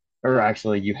 Or Yeah.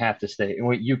 actually, you have to stay.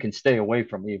 Well, you can stay away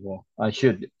from evil. I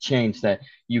should change that.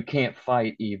 You can't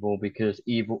fight evil, because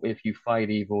evil, if you fight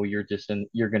evil, you're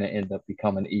going to end up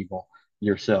becoming evil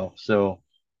yourself. So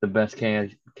the best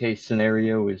case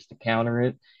scenario is to counter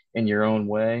it in your own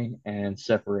way and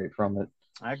separate from it.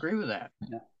 I agree with that.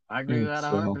 Yeah. I agree with that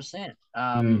So, 100%.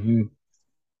 hmm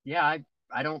Yeah,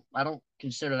 I don't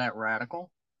consider that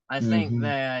radical. I think hmm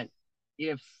that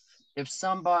if if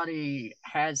somebody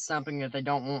has something that they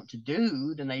don't want to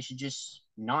do, then they should just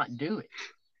not do it.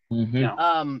 hmm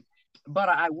Yeah. But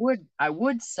I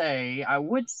would say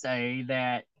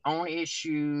that on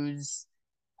issues,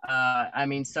 I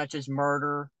mean, such as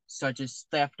murder, such as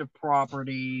theft of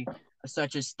property,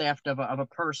 such as theft of a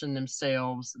person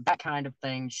themselves, that kind of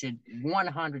thing should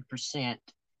 100%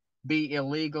 be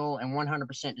illegal and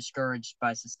 100% discouraged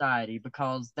by society,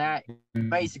 because that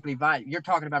basically, you're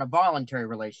talking about a voluntary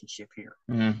relationship here.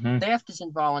 hmm Theft is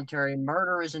involuntary,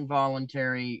 murder is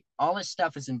involuntary, all this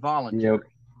stuff is involuntary.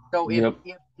 Yep. So if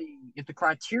Yep. the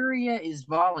criteria is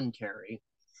voluntary,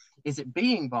 is it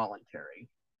being voluntary,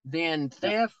 then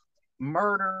Yeah. theft,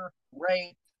 murder,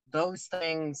 rape, those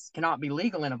things cannot be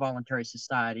legal in a voluntary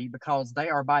society because they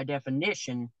are by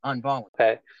definition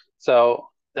involuntary. Okay. So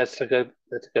that's a good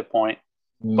point.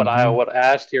 But I hmm would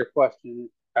ask you a question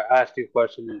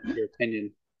in your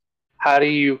opinion. How do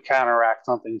you counteract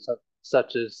something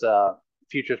such as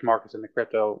futures markets in the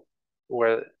crypto,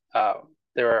 where uh,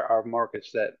 there are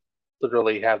markets that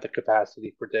literally have the capacity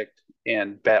to predict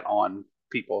and bet on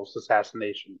people's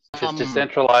assassinations? If it's Um,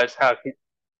 decentralized, how can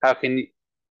you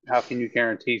how can you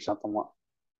guarantee something like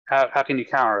how can you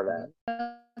counter that?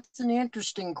 that's an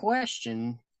interesting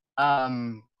question.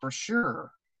 For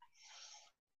sure.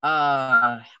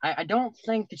 I don't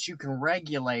think that you can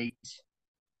regulate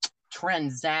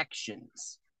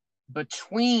transactions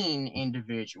between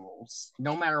individuals,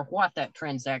 no matter what that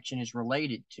transaction is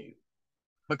related to.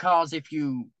 Because if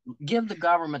you give the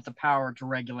government the power to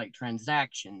regulate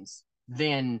transactions,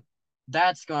 then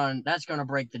that's going to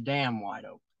break the dam wide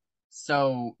open.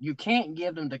 So you can't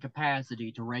give them the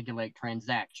capacity to regulate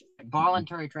transactions,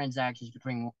 voluntary transactions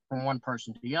between from one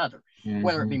person to the other,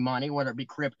 whether it be hmm money, whether it be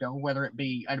crypto, whether it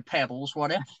be pebbles,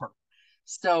 whatever.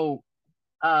 So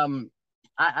um,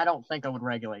 I don't think I would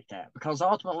regulate that, because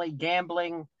ultimately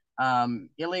gambling,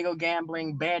 illegal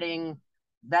gambling, betting,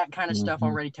 that kind of stuff hmm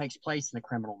already takes place in the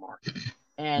criminal market,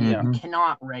 and Yeah. you hmm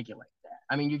cannot regulate that.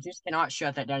 I mean, you just cannot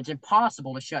shut that down. It's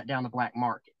impossible to shut down the black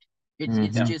market. It's Yeah.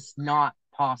 hmm just not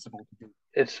possible to do.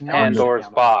 It's Not Yep. shut Pandora's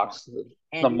down the black market. box. The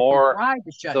And if you more tried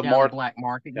to shut the down the more black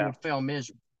market, you yeah, would fail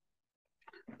miserably.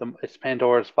 it's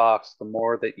Pandora's box. The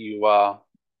more that you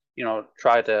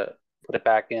try to put it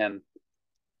back in,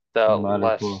 the Might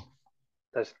as well.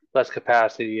 less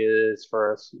capacity is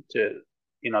for us to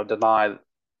deny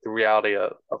the reality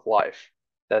of life.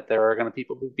 That there are going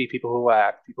to be people who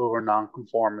act, people who are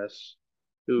nonconformists,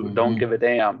 who don't give a hmm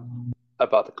damn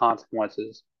about the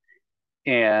consequences,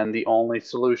 and the only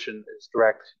solution is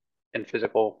direct and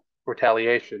physical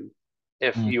retaliation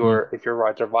hmm if your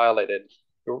rights are violated.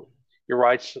 Your your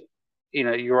rights,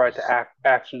 your right to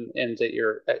action ends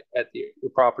your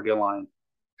property line.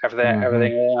 After that, hmm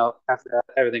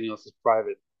everything else is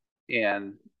private,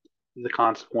 and the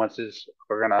consequences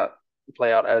are gonna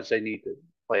play out as they need to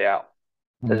play out.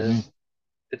 This hmm is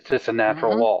It's just a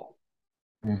natural Mm-hmm. law.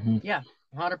 hmm Yeah,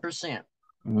 100%.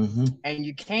 hmm And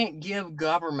you can't give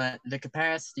government the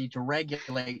capacity to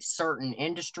regulate certain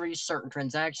industries, certain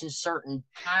transactions, certain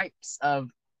types of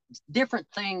different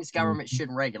things government hmm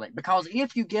shouldn't regulate. Because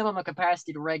if you give them a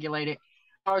capacity to regulate it,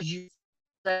 because you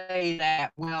say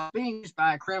that, well, being used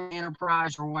by a criminal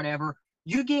enterprise or whatever,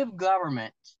 you give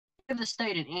the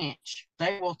state an inch,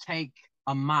 they will take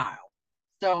a mile.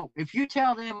 So if you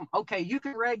tell them, okay, you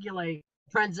can regulate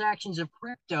transactions of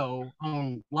crypto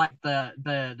on like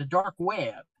the dark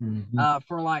web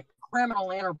for like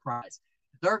criminal enterprise,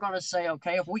 they're going to say,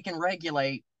 okay, if we can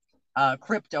regulate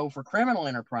crypto for criminal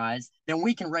enterprise, then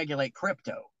we can regulate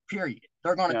crypto, period.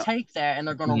 They're going to take that and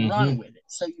they're going to run with it.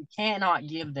 So you cannot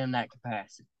give them that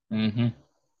capacity.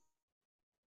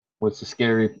 What's the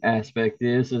scary aspect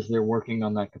is they're working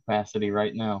on that capacity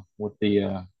right now with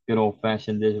the good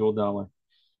old-fashioned digital dollar.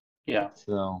 Yeah.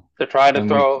 So they're trying to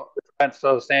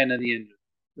throw sand in the engine,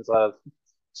 as I was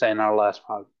saying in our last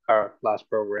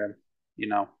program. You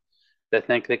know, they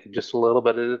think they could just a little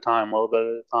bit at a time,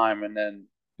 and then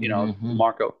the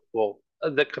market will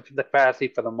the capacity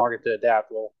for the market to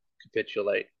adapt will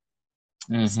capitulate.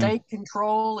 State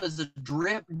control is a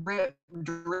drip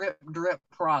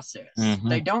process.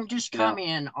 They don't just come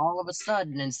in all of a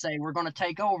sudden and say, we're going to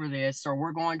take over this or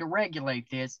we're going to regulate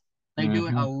this. They do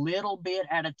it a little bit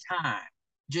at a time.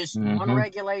 Just one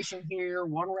regulation here,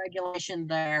 one regulation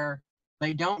there.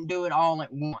 They don't do it all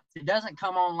at once. It doesn't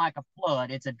come on like a flood.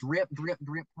 It's a drip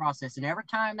process. And every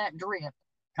time that drip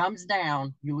comes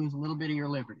down, you lose a little bit of your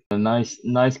liberty. A nice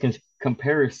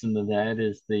comparison to that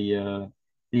is the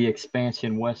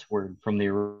expansion westward from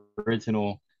the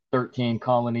original 13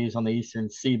 colonies on the eastern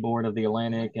seaboard of the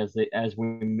Atlantic as we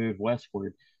move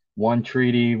westward. One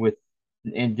treaty with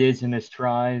indigenous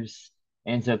tribes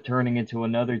ends up turning into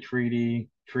another treaty.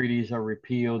 Treaties are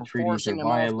repealed, treaties are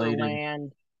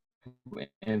violated,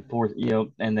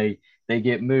 and they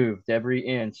get moved every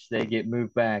inch. They get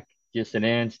moved back just an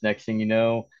inch. Next thing you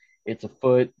know, it's a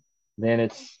foot, then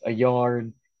it's a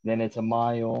yard, then it's a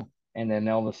mile, and then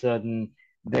all of a sudden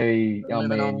they're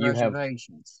living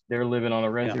on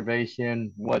a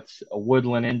reservation. What's a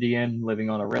woodland Indian living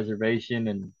on a reservation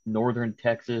in northern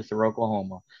Texas or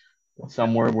Oklahoma,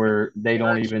 somewhere where they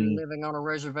don't even living on a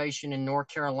reservation in North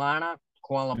Carolina,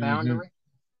 Koala Boundary,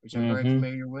 which I'm very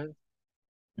familiar with.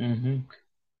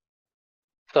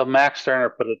 So Max Stirner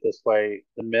put it this way: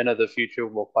 the men of the future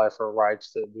will fight for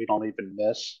rights that we don't even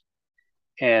miss.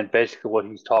 And basically what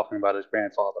he's talking about is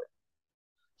grandfather.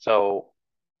 So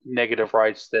negative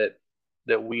rights that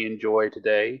we enjoy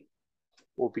today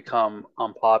will become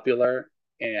unpopular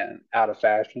and out of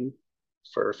fashion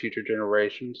for future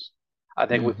generations. I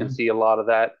think we can see a lot of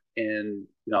that in,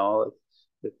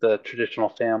 the traditional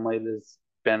family. There's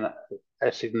been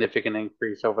a significant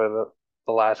increase over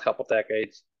the last couple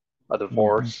decades of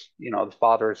divorce. The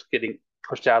father is getting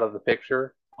pushed out of the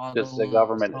picture, just the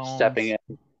government is stepping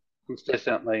in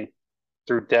consistently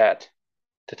through debt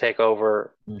to take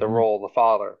over the role of the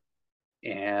father.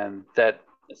 And that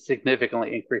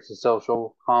significantly increases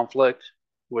social conflict,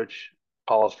 which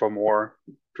calls for more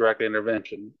direct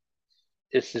intervention.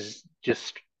 This is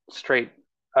just straight,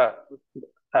 I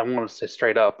want to say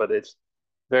straight up, but it's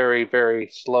very, very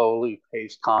slowly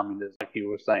paced communism, like you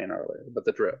were saying earlier, but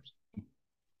the drips.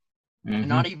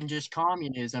 Not even just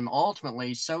communism,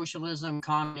 ultimately socialism,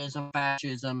 communism,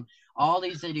 fascism, all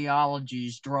these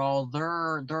ideologies draw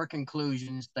their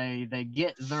conclusions. They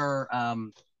get their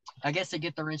they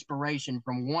get their inspiration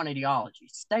from one ideology,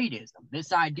 statism,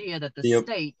 this idea that the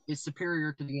state is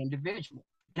superior to the individual.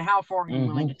 And how far are you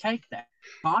willing to take that?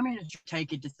 Communists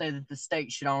take it to say that the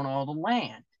state should own all the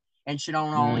land and should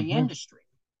own all the industry.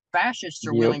 Fascists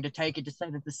are willing to take it to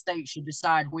say that the state should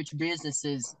decide which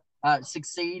businesses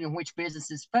succeed and which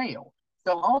businesses fail.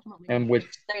 So ultimately, and with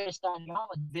statist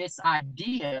ideology, this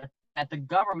idea that the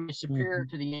government is superior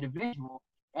to the individual,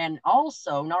 and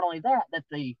also not only that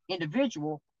the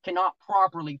individual cannot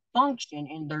properly function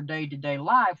in their day-to-day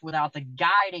life without the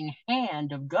guiding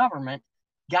hand of government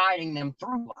guiding them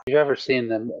through life. Have you ever seen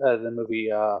the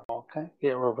movie? I can't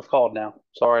remember what it's called now.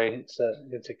 Sorry, it's a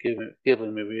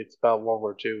Ghibli movie. It's about World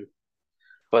War II,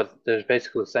 but there's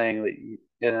basically saying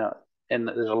that and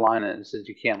there's a line in it that says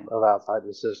you can't live outside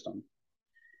the system.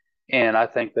 And I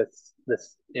think that's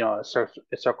this,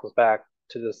 it circles back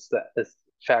to this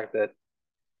fact that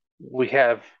we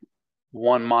have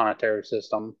one monetary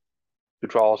system who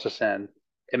draws us in,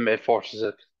 and it forces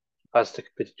us to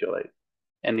capitulate.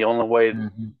 And the only way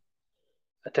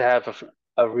to have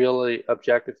a really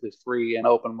objectively free and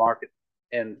open market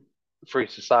and free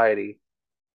society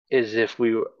is if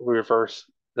we reverse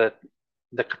the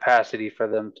capacity for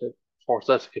them to force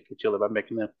us to capitulate by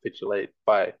making them capitulate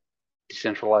by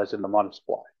decentralizing the money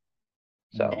supply.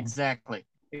 So exactly.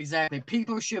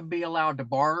 People should be allowed to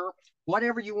barter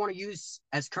whatever you want to use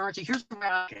as currency. Here's the way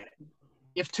I look at it.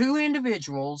 If two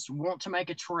individuals want to make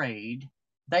a trade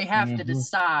They have to Mm-hmm.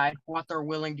 decide what they're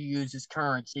willing to use as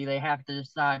currency. They have to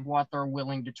decide what they're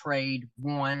willing to trade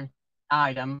one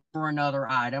item for another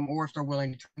item, or if they're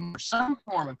willing to trade some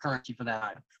form of currency for that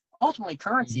item. Ultimately,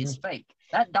 currency Mm-hmm. is fake.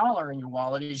 That dollar in your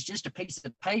wallet is just a piece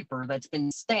of paper that's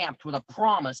been stamped with a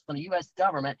promise from the U.S.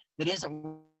 government that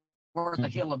isn't worth a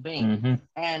hill of beans. Mm-hmm.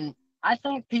 And I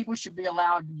think people should be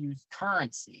allowed to use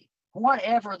currency,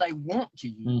 whatever they want to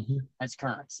use Mm-hmm. as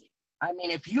currency. I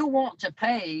mean, if you want to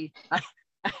pay,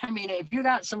 I mean, if you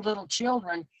got some little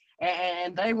children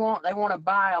and they want to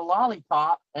buy a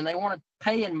lollipop and they want to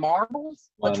pay in marbles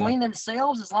between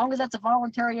themselves, as long as that's a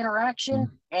voluntary interaction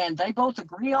and they both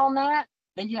agree on that,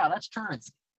 then yeah, that's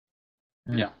currency.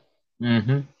 Yeah.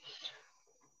 Mm-hmm.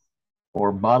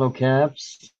 Or bottle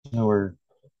caps, or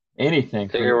anything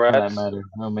for that Cigarettes. matter.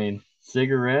 I mean,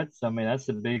 cigarettes. I mean, that's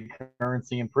a big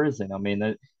currency in prison. I mean,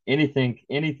 that anything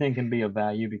can be of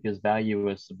value because value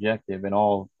is subjective, and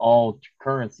all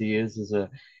currency is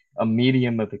a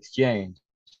medium of exchange.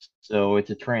 So it's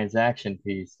a transaction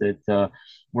piece that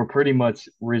we're pretty much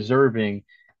reserving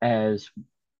as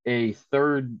a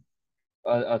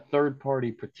a third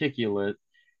party particulate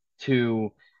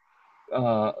to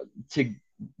uh,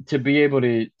 to be able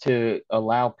to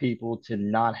allow people to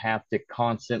not have to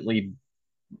constantly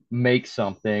make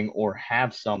something or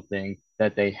have something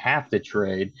that they have to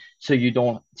trade, so you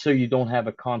don't have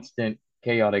a constant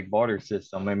chaotic barter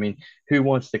system. I mean, who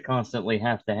wants to constantly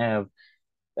have to have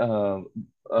uh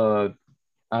uh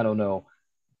I don't know,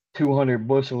 200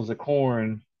 bushels of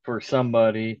corn for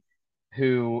somebody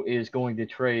who is going to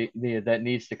trade, that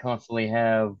needs to constantly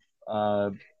have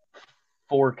uh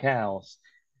 4 cows,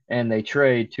 and they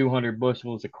trade 200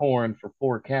 bushels of corn for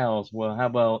 4 cows. Well, how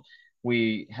about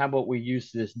we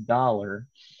use this dollar?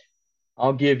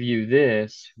 I'll give you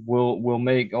this. We'll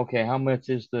make, okay, how much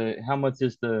is the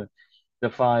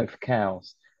 5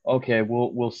 cows? Okay,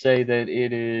 we'll say that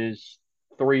it is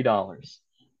 $3.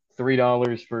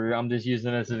 $3 for, I'm just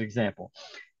using this as an example.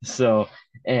 So,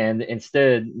 and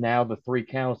instead now the 3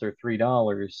 cows are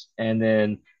 $3, and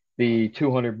then the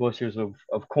 200 bushels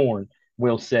of corn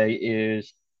we'll say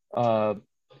is uh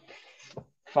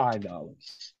 $5.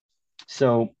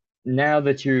 So now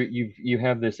that you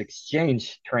have this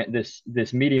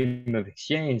this medium of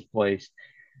exchange place,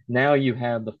 now you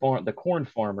have the corn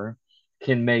farmer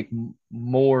can make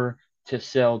more to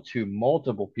sell to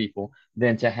multiple people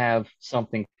than to have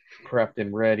something prepped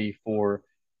and ready for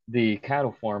the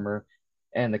cattle farmer,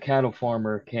 and the cattle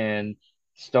farmer can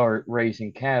start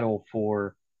raising cattle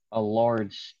for a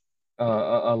large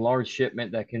a large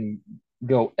shipment that can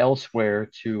go elsewhere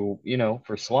to,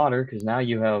 for slaughter, because now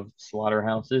you have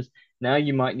slaughterhouses. Now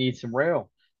you might need some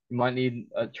rail. You might need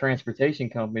a transportation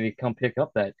company to come pick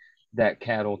up that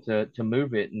cattle to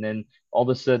move it, and then all of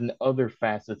a sudden other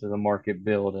facets of the market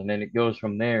build, and then it goes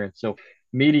from there. And so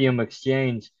medium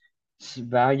exchange,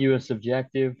 value is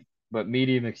subjective, but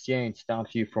medium exchange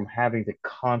stops you from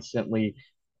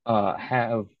uh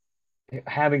have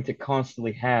having to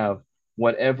constantly have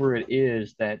whatever it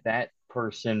is that that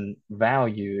person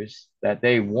values, that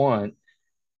they want,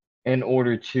 in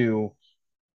order to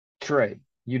trade.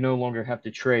 You no longer have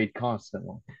to trade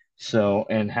constantly. So,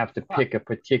 and have to Right. pick a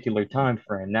particular time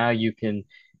frame. Now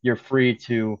you're free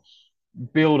to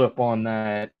build upon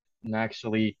that and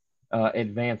actually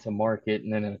advance a market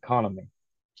and then an economy.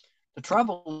 The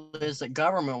trouble is that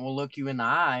government will look you in the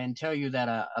eye and tell you that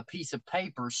a piece of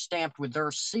paper stamped with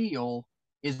their seal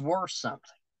is worth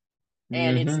something.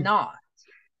 And it's Mm-hmm. not.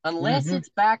 Unless Mm-hmm. it's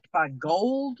backed by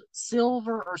gold,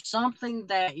 silver, or something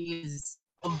that is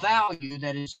of value,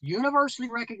 that is universally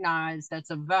recognized, that's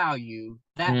a value,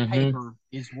 that Mm-hmm. paper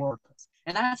is worthless.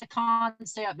 And that's a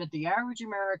concept that the average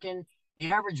American,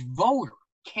 the average voter,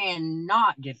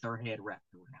 cannot get their head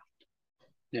wrapped around.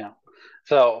 Yeah.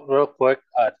 So real quick,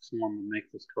 I just want to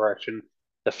make this correction.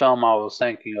 The film I was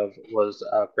thinking of was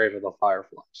Grave of the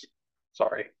Fireflies.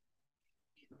 Sorry.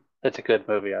 It's a good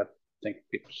movie. I think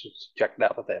people should check it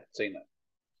out if they haven't seen it.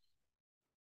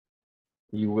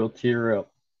 You will tear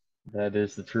up. That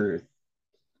is the truth.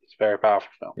 It's a very powerful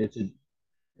film.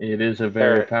 It is a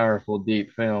very Very powerful,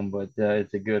 deep film, but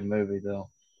it's a good movie though.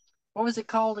 What was it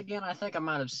called again? I think I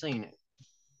might have seen it.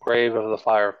 Grave of the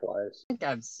Fireflies. I think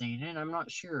I've seen it. I'm not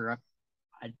sure.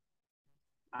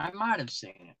 I might have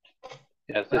seen it.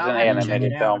 Yes, But it's I'll an have to check it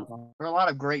animated out. film. There are a lot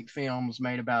of great films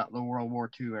made about the World War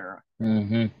II era.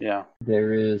 Mm-hmm. Yeah.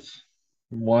 There is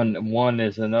one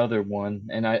is another one,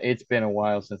 and it's been a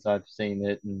while since I've seen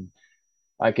it, and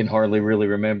I can hardly really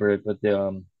remember it. But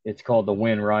it's called The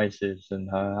Wind Rises, and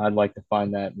I'd like to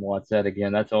find that and watch that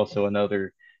again. That's also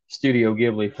another Studio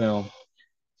Ghibli film,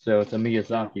 so it's a Yeah.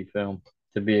 Miyazaki film.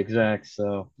 to be exact.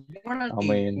 So One of I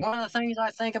mean, one of the things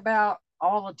I think about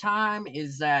all the time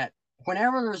is that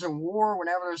whenever there's a war,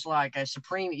 whenever there's like a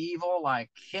supreme evil like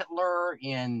Hitler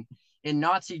in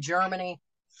Nazi Germany,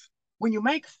 when you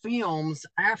make films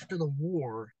after the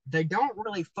war, they don't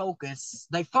really focus.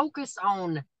 They focus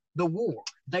on the war.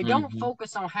 They don't mhm.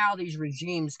 focus on how these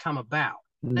regimes come about.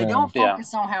 They don't No. Yeah.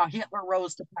 focus on how Hitler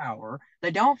rose to power.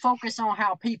 They don't focus on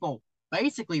how people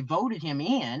basically voted him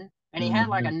in, and he had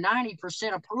like a Mhm.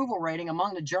 90% approval rating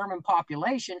among the German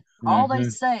population. All they Mhm.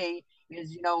 say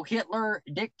is, Hitler,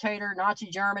 dictator, Nazi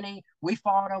Germany, we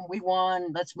fought him, we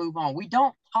won, let's move on. We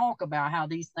don't talk about how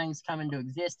these things come into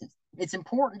existence. It's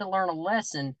important to learn a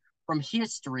lesson from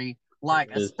history, like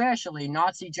It is. especially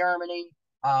Nazi Germany,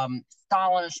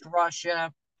 Stalinist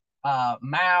Russia,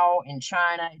 Mao in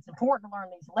China. It's important to learn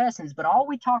these lessons, but all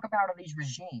we talk about are these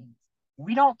regimes.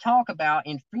 We don't talk about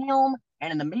in film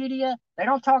and in the media, they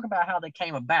don't talk about how they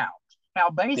came about, how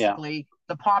Yeah. basically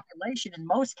the population in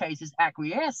most cases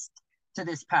acquiesced to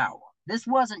this power. This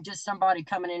wasn't just somebody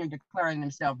coming in and declaring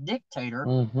themselves dictator.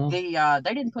 Mhm. They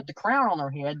didn't put the crown on their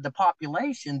head. The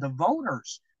population, the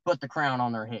voters, put the crown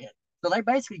on their head. So they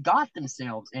basically got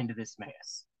themselves into this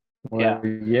mess. Yeah. Well,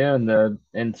 yeah,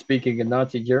 and speaking of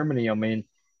Nazi Germany, I mean,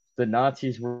 the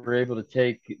Nazis were able to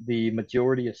take the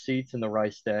majority of seats in the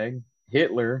Reichstag.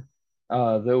 Hitler,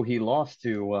 though he lost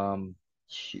to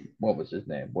shoot, what was his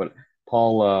name? What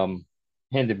Paul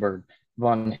Hindenburg,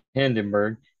 von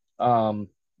Hindenburg. Um,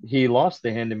 he lost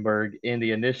to Hindenburg in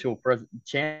the initial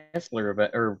chancellor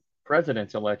or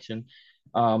president's election.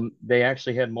 They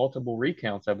actually had multiple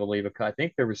recounts, I believe. I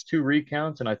think there was two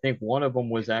recounts, and I think one of them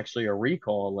was actually a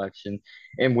recall election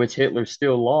in which Hitler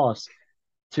still lost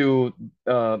to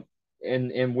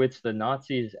in which the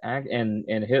Nazis act and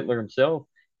Hitler himself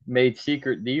made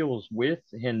secret deals with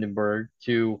Hindenburg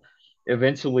to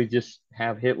eventually just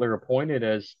have Hitler appointed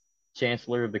as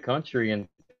chancellor of the country, and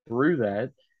through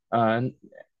that, uh,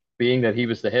 being that he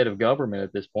was the head of government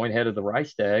at this point, head of the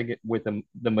Reichstag, with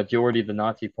the majority of the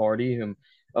Nazi Party, who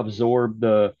absorbed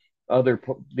the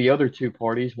other two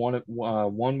parties.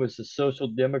 One was the Social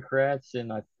Democrats,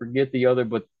 and I forget the other,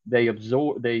 but they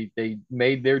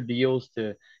made their deals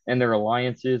to and their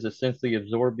alliances essentially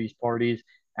absorbed these parties,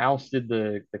 ousted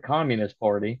the Communist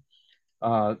Party,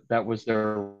 that was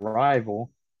their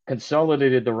rival,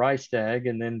 consolidated the Reichstag,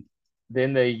 and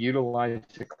then they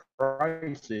utilized the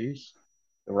crises,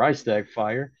 the Reichstag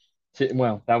fire.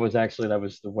 Well, that was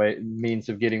the way means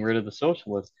of getting rid of the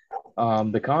socialists,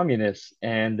 the communists,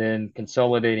 and then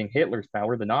consolidating Hitler's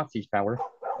power, the Nazis' power,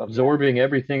 absorbing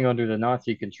everything under the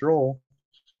Nazi control,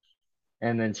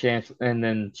 and then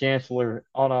Chancellor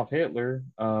Adolf Hitler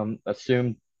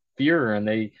assumed Führer, and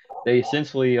they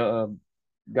essentially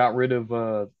got rid of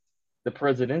the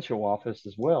presidential office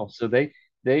as well. So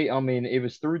I mean, it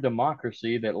was through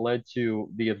democracy that led to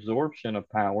the absorption of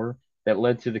power, that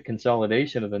led to the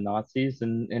consolidation of the Nazis,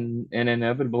 and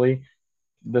inevitably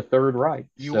the Third Reich.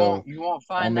 So You won't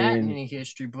I find that in mean, any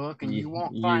history book, and you, you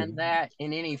won't you find that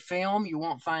in any film. You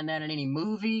won't find that in any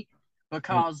movie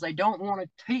because they don't want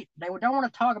to. They don't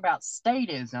want to talk about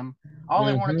statism. All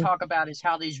they want to mm-hmm, talk about is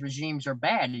how these regimes are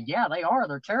bad. And yeah, they are.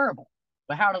 They're terrible.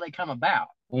 But how do they come about?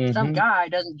 Some mm-hmm, guy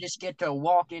doesn't just get to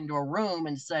walk into a room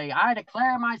and say, "I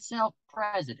declare myself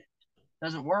president."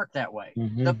 Doesn't work that way.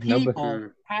 The mm-hmm, no, but people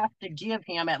have to give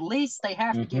him, at least they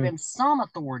have to give mm-hmm, him some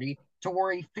authority to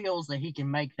where he feels that he can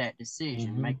make that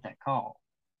decision, mm-hmm. make that call.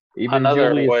 Even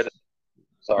Another way to, Julius.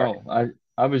 sorry. Oh,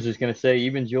 I was just gonna say,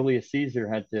 even Julius Caesar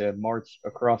had to march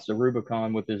across the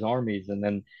Rubicon with his armies, and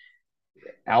then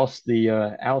oust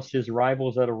his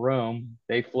rivals out of Rome.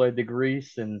 They fled to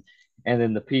Greece, and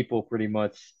then the people pretty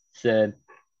much said,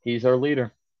 "He's our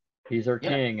leader, he's our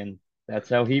Yep. king," and that's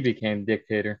how he became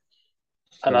dictator.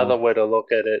 Another So, way to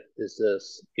look at it is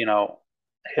this,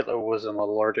 Hitler was an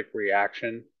allergic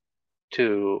reaction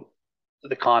to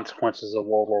the consequences of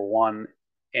World War One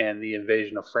and the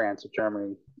invasion of France and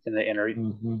Germany in the inner.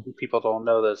 hmm People don't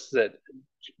know this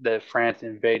that France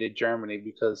invaded Germany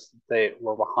because they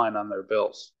were behind on their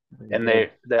bills they and did.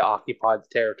 they occupied the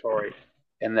territory,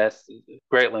 and that's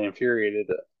greatly infuriated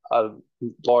a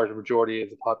large majority of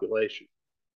the population,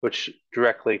 which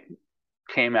directly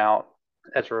came out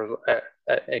as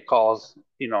a cause,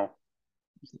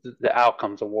 the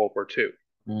outcomes of World War Two.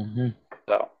 hmm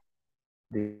So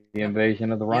the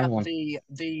invasion of the Yeah, Rhineland.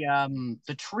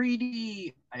 the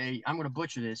treaty. I'm going to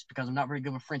butcher this because I'm not very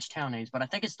good with French town names, but I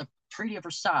think it's the Treaty of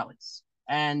Versailles,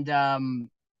 and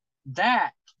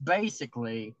that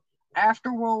basically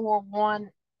after World War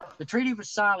One, the Treaty of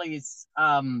Versailles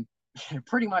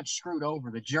pretty much screwed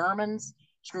over the Germans,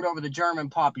 screwed over the German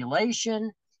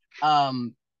population.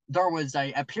 Um, there was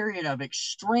a period of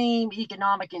extreme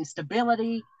economic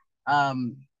instability.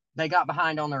 They got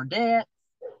behind on their debt,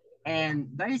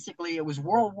 and basically it was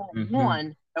World War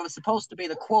One that was supposed to be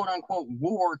the quote unquote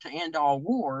war to end all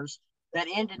wars that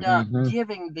ended up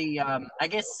giving the, I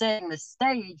guess, setting the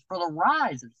stage for the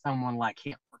rise of someone like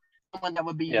Hitler, someone that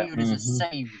would be viewed as a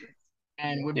savior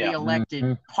and would be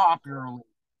elected popularly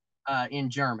in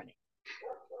Germany.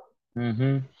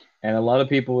 And a lot of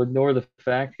people ignore the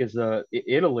fact because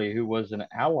Italy, who was an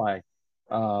ally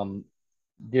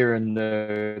during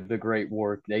the Great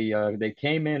War, they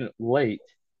came in late.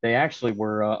 They actually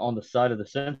were on the side of the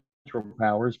Central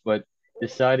Powers, but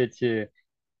decided to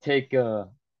take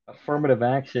affirmative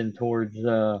action towards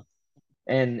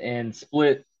and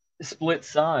split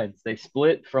sides. They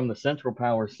split from the Central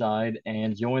Power side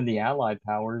and joined the Allied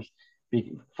powers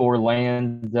for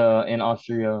land in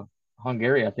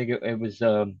Austria-Hungary. I think it was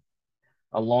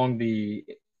along the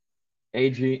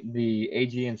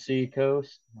Aegean Sea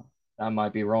coast. I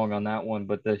might be wrong on that one,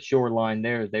 but the shoreline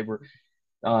there,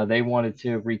 they wanted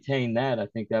to retain that. I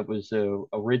think that was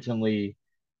originally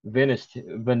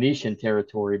Venetian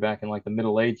territory back in like the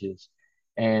Middle Ages,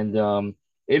 and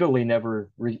Italy never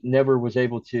was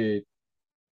able to.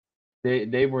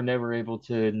 They were never able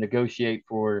to negotiate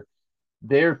for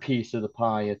their piece of the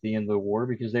pie at the end of the war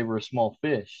because they were a small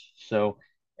fish. So,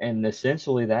 and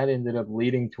essentially that ended up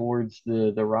leading towards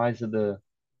the rise of the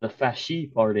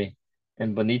Fasci party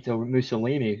and Benito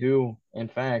Mussolini, who, in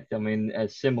fact, I mean,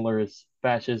 as similar as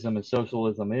fascism and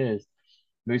socialism is,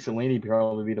 Mussolini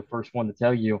probably be the first one to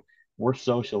tell you we're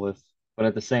socialists, but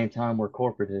at the same time we're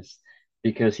corporatists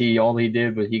because all he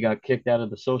did was he got kicked out of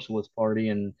the Socialist Party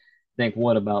and think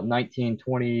what about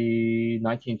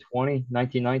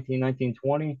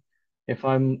 1920 if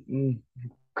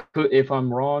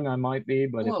I'm wrong I might be,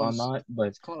 but Close. if I'm not, but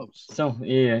it's close. So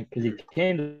yeah, because he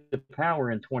came to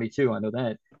power in 22, I know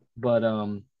that, but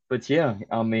yeah,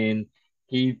 I mean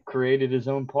he created his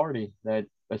own party that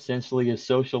essentially is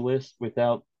socialist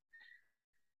without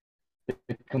the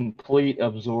complete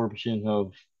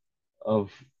absorption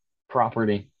of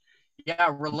property. Yeah,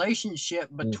 relationship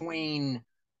between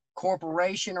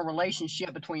corporation, a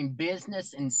relationship between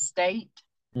business and state.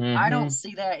 I don't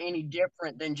see that any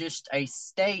different than just a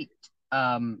state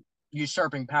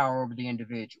usurping power over the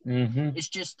individual. It's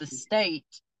just the state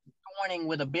joining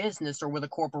with a business or with a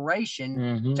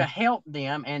corporation to help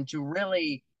them and to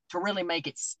really make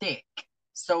it stick.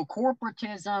 So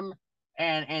corporatism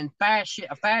and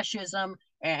fascism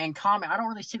and I don't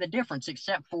really see the difference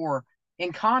except for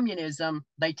in communism,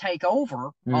 they take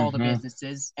over all the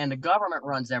businesses and the government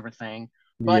runs everything.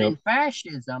 But in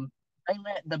fascism, they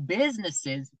let the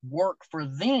businesses work for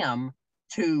them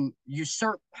to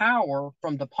usurp power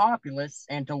from the populace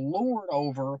and to lord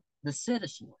over the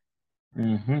citizenry.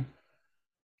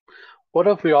 What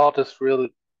if we all just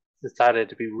really decided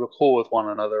to be real cool with one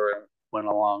another and went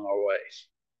along our ways?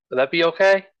 Would that be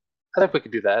okay? I think we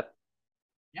could do that.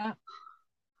 Yeah.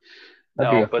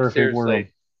 That'd be a but perfect world.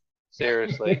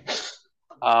 Seriously.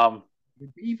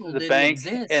 People The didn't bank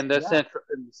exist. and the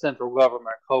central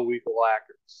government co-equal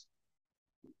actors.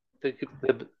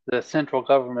 The central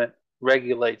government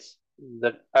regulates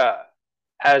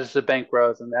as the bank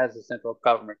grows and as the central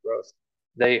government grows,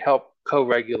 they help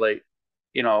co-regulate,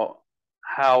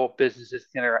 how businesses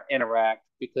can interact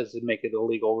because they make it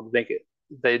illegal,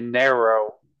 they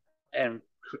narrow and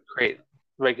create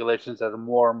regulations that are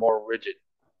more and more rigid.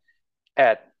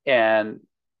 And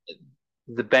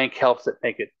the bank helps it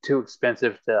make it too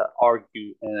expensive to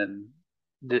argue and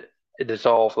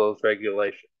dissolve those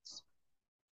regulations.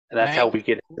 And that's how we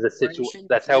get into the situation.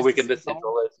 That's how we can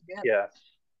decentralize. Yeah.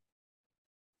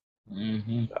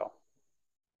 So.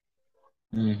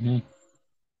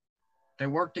 They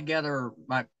work together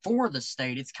like for the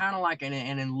state. It's kind of like an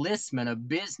enlistment of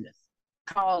business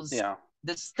because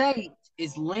the state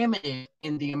is limited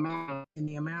in the amount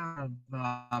of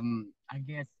I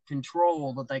guess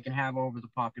control that they can have over the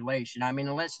population. I mean,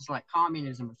 unless it's like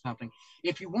communism or something.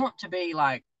 If you want to be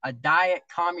like a diet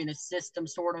communist system,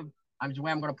 sort of, I'm the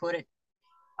way I'm going to put it.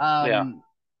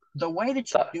 The way that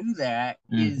you do that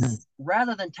is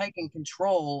rather than taking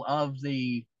control of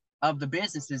the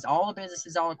businesses, all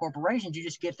the corporations, you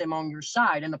just get them on your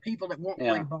side, and the people that won't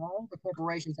play ball, the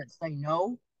corporations that say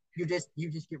no, you just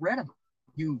get rid of them.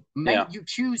 You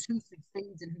choose who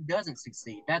succeeds and who doesn't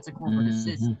succeed. That's a corporate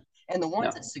system, and the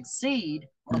ones that succeed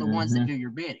are the ones that do your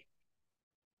bidding.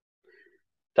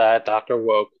 That Dr.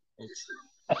 Woke.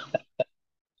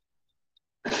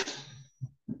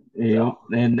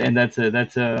 And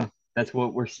that's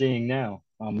what we're seeing now.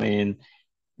 I mean,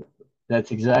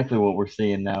 that's exactly what we're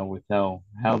seeing now with how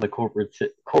the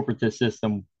corporatist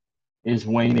system is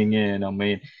waning in. I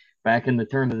mean, back in the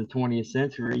turn of the 20th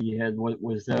century, you had what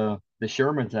was the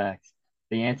Sherman's Act,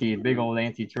 the big old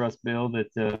antitrust bill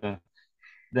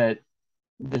that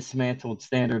dismantled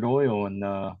Standard Oil and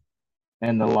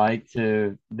the like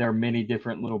to their many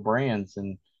different little brands,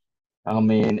 and I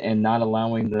mean, and not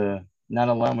allowing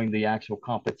the actual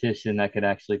competition that could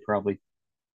actually probably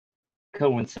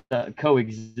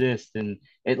coexist and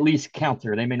at least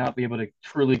counter. They may not be able to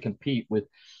truly compete with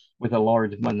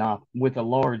a with a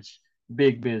large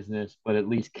big business, but at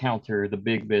least counter the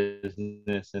big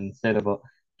business instead of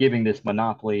giving this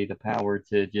monopoly the power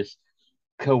to just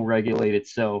co-regulate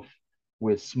itself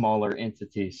with smaller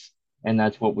entities. And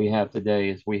that's what we have today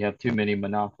is we have too many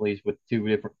monopolies with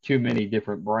too many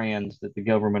different brands that the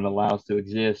government allows to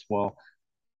exist. Well,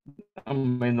 I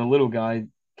mean the little guy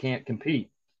can't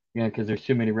compete, because there's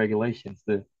too many regulations.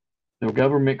 The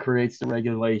government creates the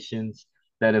regulations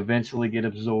that eventually get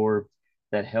absorbed,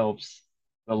 that helps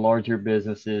the larger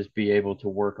businesses be able to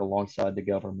work alongside the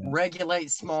government.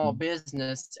 Regulate small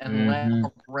business and let Mm-hmm.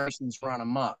 corporations run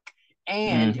amok.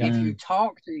 And if you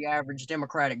talk to the average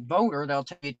Democratic voter, they'll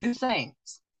tell you two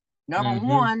things. Number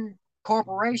one,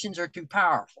 corporations are too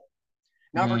powerful.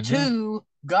 Number two,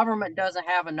 government doesn't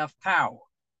have enough power.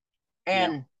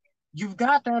 And you've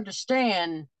got to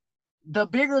understand, the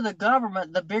bigger the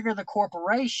government, the bigger the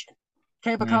corporation.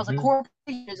 Okay, because a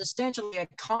corporation is essentially a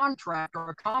contract or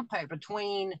a compact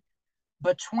between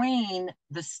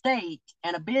the state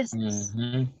and a business.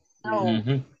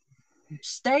 So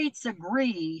states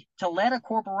agree to let a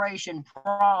corporation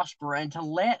prosper and to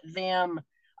let them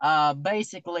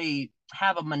basically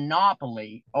have a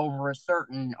monopoly over a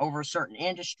certain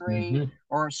industry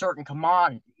or a certain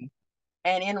commodity,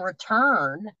 and in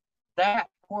return, that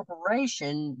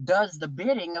corporation does the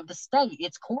bidding of the state.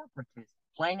 It's corporatism,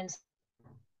 plain and simple.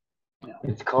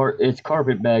 It's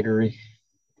carpetbaggery.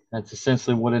 That's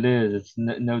essentially what it is. It's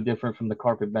no different from the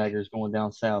carpetbaggers going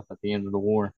down south at the end of the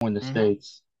war in the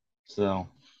States. So,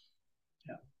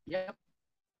 yep.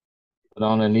 But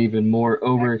on an even more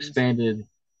overexpanded,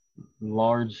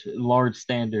 large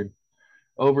standard,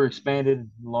 overexpanded,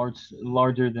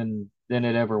 larger than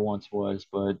it ever once was.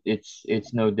 But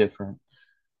it's no different.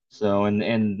 So, and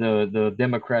the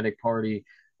Democratic Party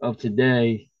of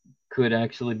today could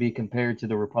actually be compared to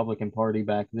the Republican Party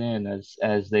back then,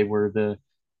 as they were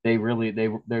they were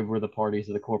the parties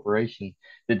of the corporation.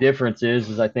 The difference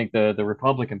is I think the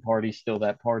Republican Party is still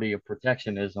that party of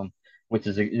protectionism, which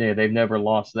is they've never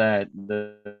lost that.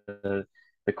 The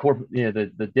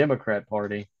Democrat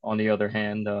Party, on the other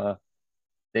hand,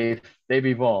 they've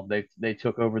evolved. They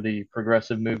took over the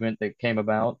progressive movement that came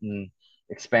about and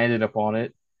expanded upon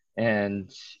it,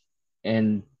 and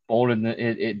boldened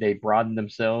it. They broadened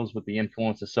themselves with the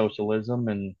influence of socialism,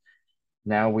 and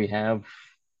now we have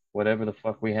whatever the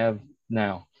fuck we have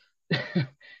now.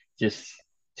 Just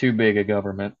too big a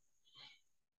government.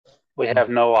 We have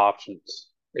no options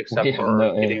except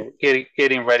for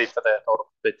getting ready for that total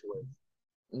capitulation.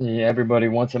 Yeah, everybody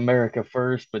wants America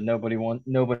first, but nobody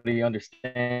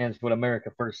understands what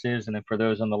America first is. And then for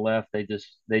those on the left, they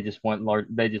just want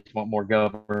more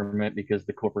government because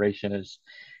the corporation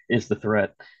is the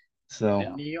threat. So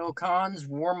neocons,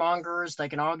 warmongers, they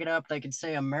can all get up, they can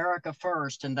say America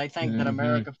first, and they think that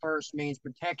America first means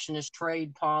protectionist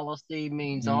trade policy,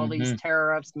 means all these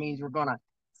tariffs, means we're gonna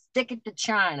stick it to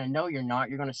China. No, you're not.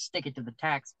 You're gonna stick it to the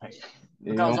taxpayer,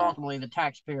 because ultimately the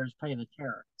taxpayers pay the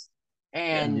tariffs.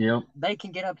 And they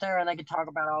can get up there and they can talk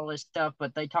about all this stuff,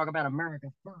 but they talk about America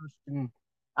first, and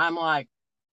I'm like,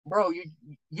 bro, you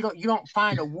don't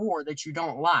find a war that you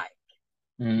don't like.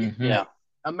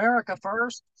 America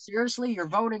first? Seriously, you're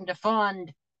voting to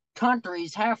fund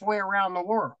countries halfway around the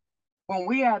world when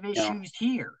we have issues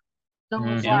here. So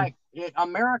it's like,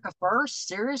 America first?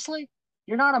 Seriously?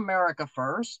 You're not America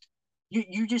first.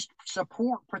 You just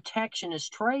support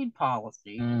protectionist trade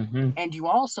policy, and you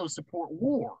also support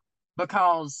war.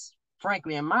 Because,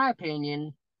 frankly, in my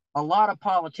opinion, a lot of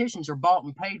politicians are bought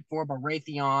and paid for by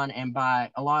Raytheon and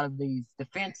by a lot of these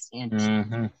defense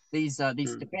entities,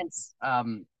 these defense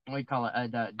what do you call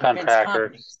it? The defense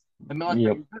companies, the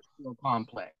military industrial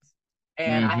complex.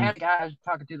 And I had a guy I was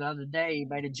talking to the other day. He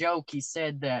made a joke. He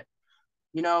said that,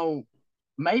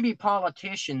 maybe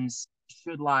politicians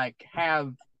should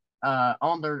have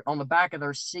on the back of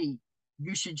their seat,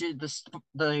 you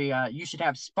should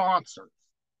have sponsors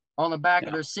on the back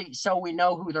of their seat, so we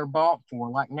know who they're bought for,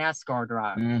 like NASCAR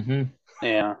drivers.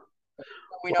 Yeah.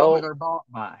 We know who they're bought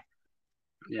by.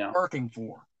 Yeah. Working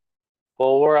for.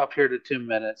 Well, we're up here to 2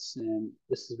 minutes, and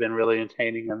this has been really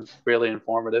entertaining and really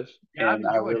informative. Yeah, and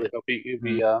I really hope you'd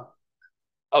be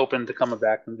open to coming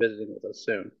back and visiting with us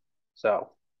soon. So.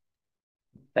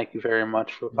 Thank you very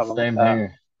much for coming Same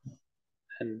here.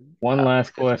 and One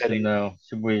last question participating. though.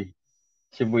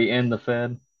 Should we end the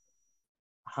Fed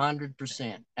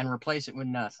 100%, and replace it with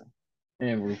nothing.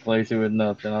 and replace it with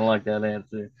nothing? I like that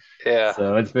answer. Yeah.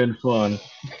 So it's been fun.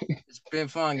 It's been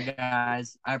fun,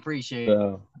 guys. I appreciate it.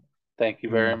 So Thank you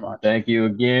very much. thank you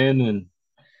again, and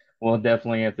we'll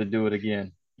definitely have to do it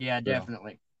again. Yeah, So.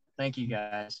 definitely. Thank you,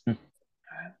 guys.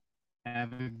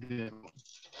 Have a good one.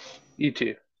 You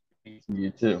too. You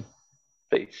too.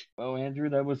 Peace. Well, Andrew,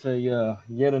 that was a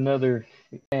yet another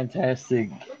fantastic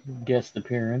guest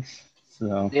appearance.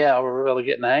 So Yeah, we're really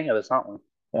getting the hang of this, aren't we?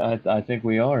 I think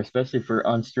we are, especially for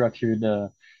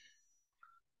unstructured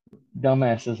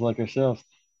dumbasses like ourselves.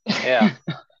 Yeah.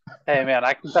 Hey, man,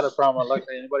 I can cut a promo like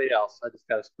anybody else. I just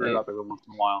got to screw it up every once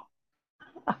in a while.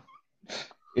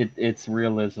 It's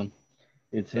realism.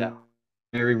 It's Yeah.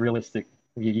 very realistic.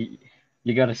 You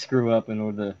got to screw up in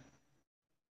order to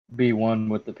be one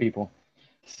with the people.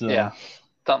 So Yeah,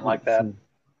 something like that.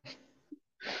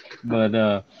 but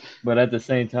at the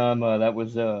same time, that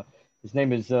was his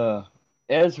name is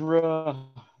Ezra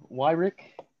Wyrick.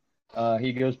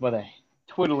 He goes by the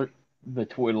Twiddler,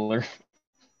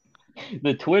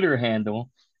 the Twitter handle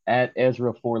at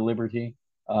Ezra for Liberty.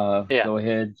 Yeah. Go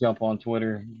ahead, jump on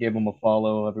Twitter, give him a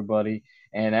follow, everybody.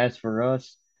 And as for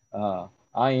us,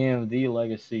 I am the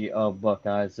legacy of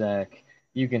Buckeye Zach.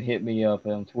 You can hit me up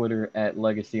on Twitter at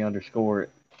legacy_Zach.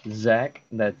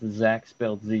 That's Zach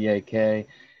spelled ZAK.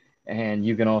 And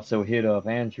you can also hit up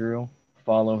Andrew,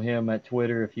 follow him at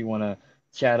Twitter if you want to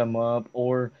chat him up,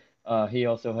 or he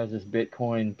also has his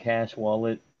Bitcoin Cash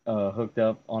wallet hooked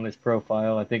up on his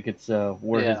profile. I think it's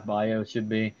where his bio should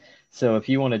be. So if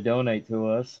you want to donate to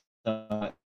us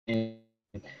in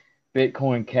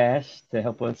Bitcoin Cash to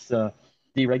help us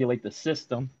deregulate the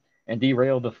system and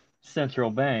derail the central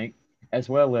bank, as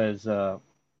well as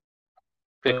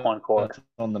Bitcoin Core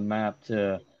on the map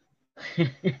to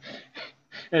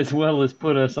as well as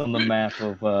put us on the map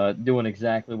of doing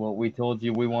exactly what we told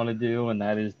you we want to do, and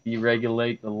that is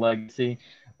deregulate the legacy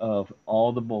of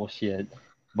all the bullshit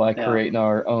by creating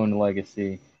our own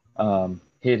legacy.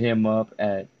 Hit him up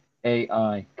at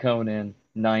AI Conan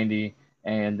 90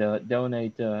 and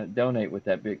donate with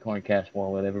that Bitcoin Cash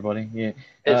wallet, everybody. Yeah,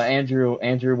 Andrew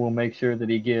will make sure that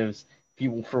he gives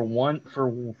people for one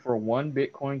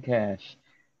Bitcoin Cash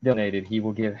donated, he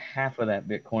will give half of that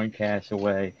Bitcoin Cash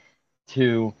away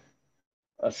to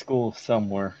a school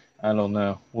somewhere. I don't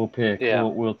know. We'll pick. Yeah.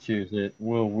 We'll choose it.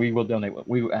 We will donate.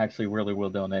 We actually really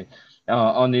will donate.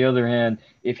 On the other hand,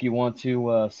 if you want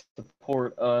to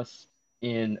support us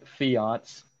in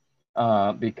fiats,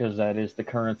 because that is the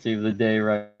currency of the day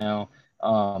right now,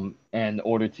 and in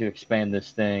order to expand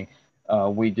this thing,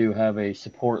 we do have a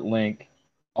support link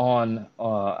on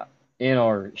in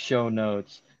our show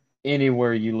notes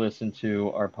anywhere you listen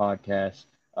to our podcast,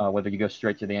 whether you go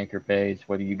straight to the Anchor page,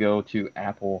 whether you go to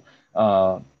Apple,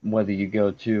 whether you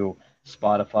go to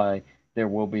Spotify, there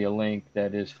will be a link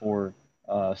that is for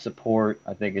support.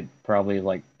 I think it probably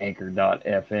like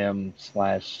anchor.fm/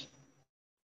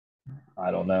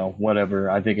 I don't know, whatever.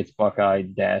 I think it's Buckeye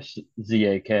dash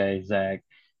ZAK Zach.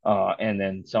 And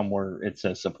then somewhere it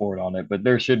says support on it, but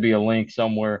there should be a link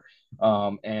somewhere,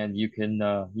 and you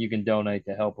can donate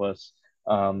to help us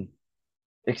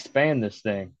expand this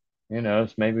thing. So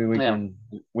maybe we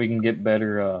can get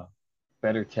better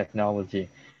technology,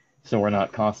 so we're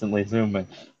not constantly zooming.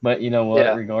 But you know what?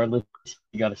 Yeah. Regardless,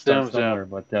 you got to start Zoom. somewhere.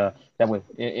 But that would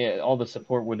all the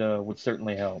support would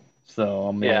certainly help. So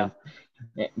I mean,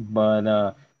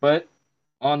 but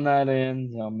on that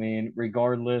end, I mean,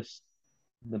 regardless,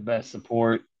 the best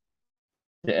support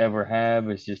to ever have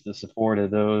is just the support of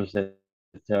those that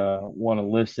want to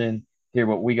listen, hear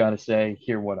what we got to say,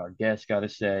 hear what our guests got to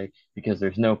say, because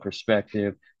there's no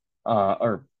perspective,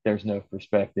 or there's no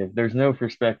perspective. There's no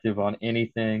perspective on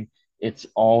anything. It's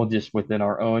all just within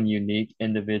our own unique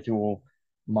individual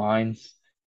minds.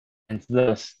 And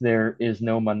thus, there is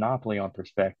no monopoly on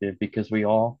perspective because we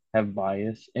all have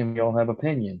bias and we all have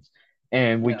opinions.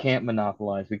 And we can't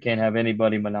monopolize. We can't have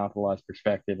anybody monopolize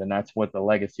perspective. And that's what the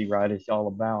Legacy Ride is all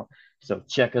about. So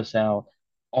check us out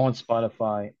on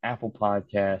Spotify, Apple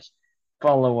Podcasts.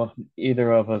 Follow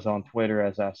either of us on Twitter,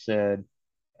 as I said,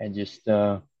 and just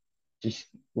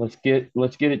let's get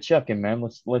it chucking, man.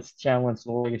 Let's challenge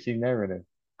the legacy narrative.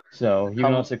 So you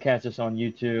can also catch us on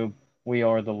YouTube. We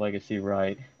are the Legacy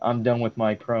Right. I'm done with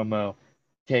my promo.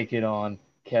 Take it on,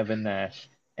 Kevin Nash.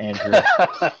 Andrew.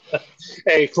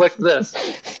 Hey, click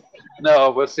this.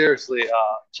 No, but seriously,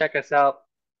 check us out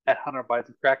at Hunter by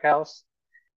the Crack House,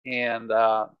 and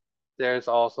there's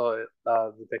also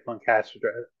the Bitcoin Cash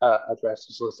address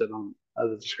is listed on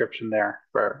the description there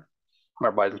for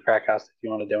Hunter Biden's Crack House if you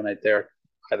want to donate there.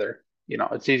 Either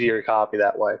it's easier to copy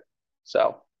that way.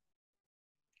 So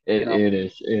It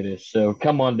is. So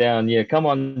come on down. Yeah, come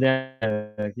on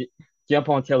down. Jump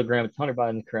on Telegram. It's Hunter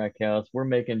Biden's Crack House. We're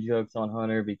making jokes on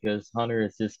Hunter because Hunter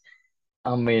is just,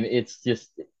 I mean, it's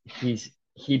just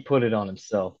he put it on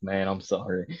himself, man. I'm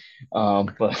sorry.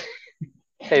 But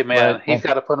hey man, he's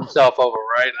got to put himself over,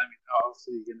 right? I mean,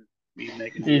 obviously you're gonna be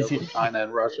making deals with China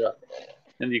and Russia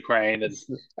and Ukraine and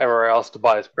everywhere else to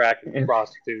buy his crack and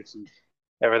prostitutes and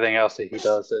everything else that he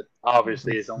does. It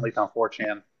obviously is only on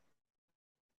 4chan.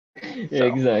 So.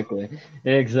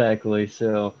 Exactly.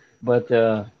 So, but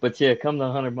yeah, come to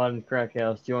Hunter Biden Crack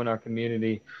House, join our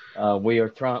community. We are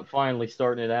finally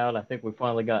starting it out. I think we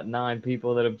finally got 9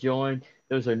 people that have joined.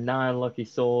 Those are 9 lucky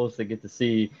souls that get to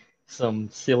see some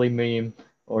silly meme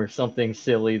or something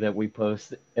silly that we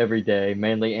post every day.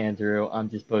 Mainly Andrew. I'm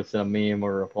just posting a meme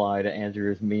or reply to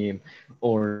Andrew's meme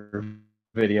or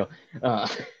video.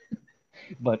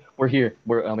 But we're here.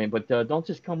 But don't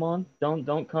just come on.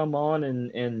 Don't come on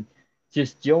and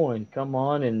just join. Come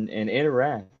on and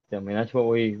interact. I mean, that's what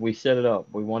we set it up.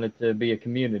 We want it to be a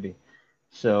community.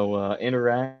 So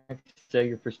interact, say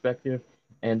your perspective,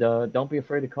 and don't be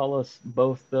afraid to call us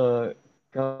both a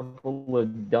couple of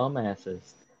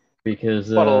dumbasses because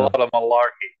But a lot of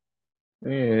malarkey.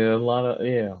 yeah, a lot of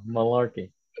malarkey.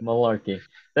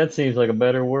 That seems like a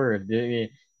better word. Yeah,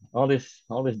 all this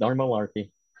darn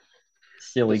malarkey.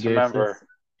 Silly Just gooses. remember,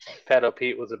 Pedo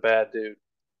Pete was a bad dude.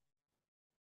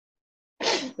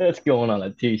 That's going on a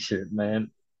t-shirt,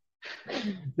 man.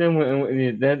 Then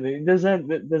does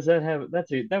that have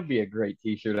that'd be a great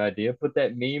t-shirt idea. Put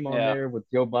that meme on Yeah. there with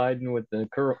Joe Biden with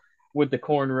the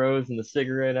cornrows and the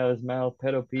cigarette out of his mouth.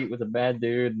 Pedo Pete was a bad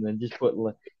dude, and then just put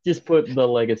the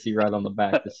legacy right on the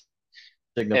back to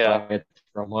signify Yeah. it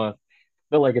from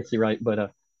the legacy right.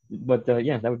 But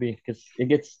yeah, that would be because it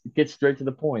gets straight to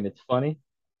the point. It's funny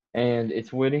and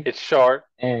it's witty It's short,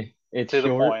 and it's to the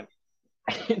short. point.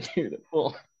 To the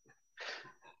point.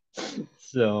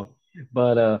 So,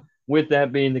 but with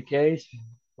that being the case,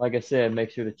 like I said,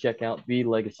 make sure to check out The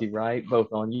Legacy Right,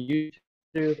 both on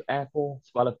YouTube, Apple,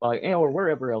 Spotify, and or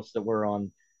wherever else that we're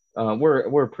on.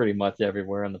 We're pretty much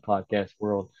everywhere in the podcast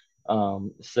world.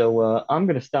 So I'm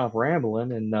gonna stop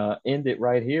rambling and end it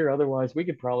right here. Otherwise, we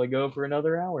could probably go for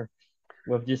another hour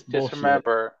with just Just bullshit.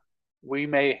 remember, we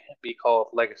may be called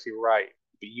Legacy Right,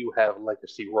 but you have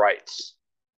legacy rights.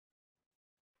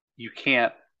 You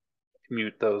can't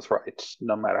mute those rights,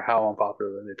 no matter how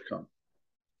unpopular they become.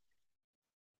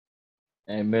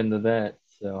 Amen to that.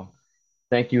 So.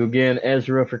 Thank you again,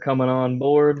 Ezra, for coming on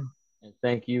board. And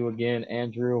thank you again,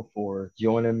 Andrew, for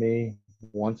joining me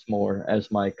once more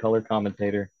as my color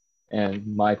commentator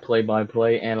and my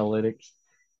play-by-play analytics.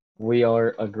 We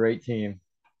are a great team.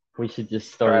 We should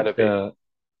just Try start. to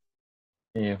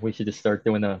be. Yeah, we should just start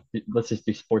doing Let's just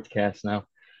do sportscast now.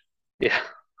 Yeah.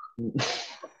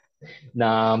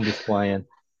 Nah, I'm just playing.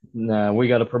 Nah, we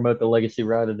got to promote the legacy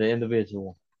right of the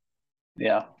individual.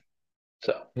 Yeah.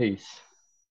 So, Peace.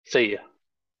 see ya.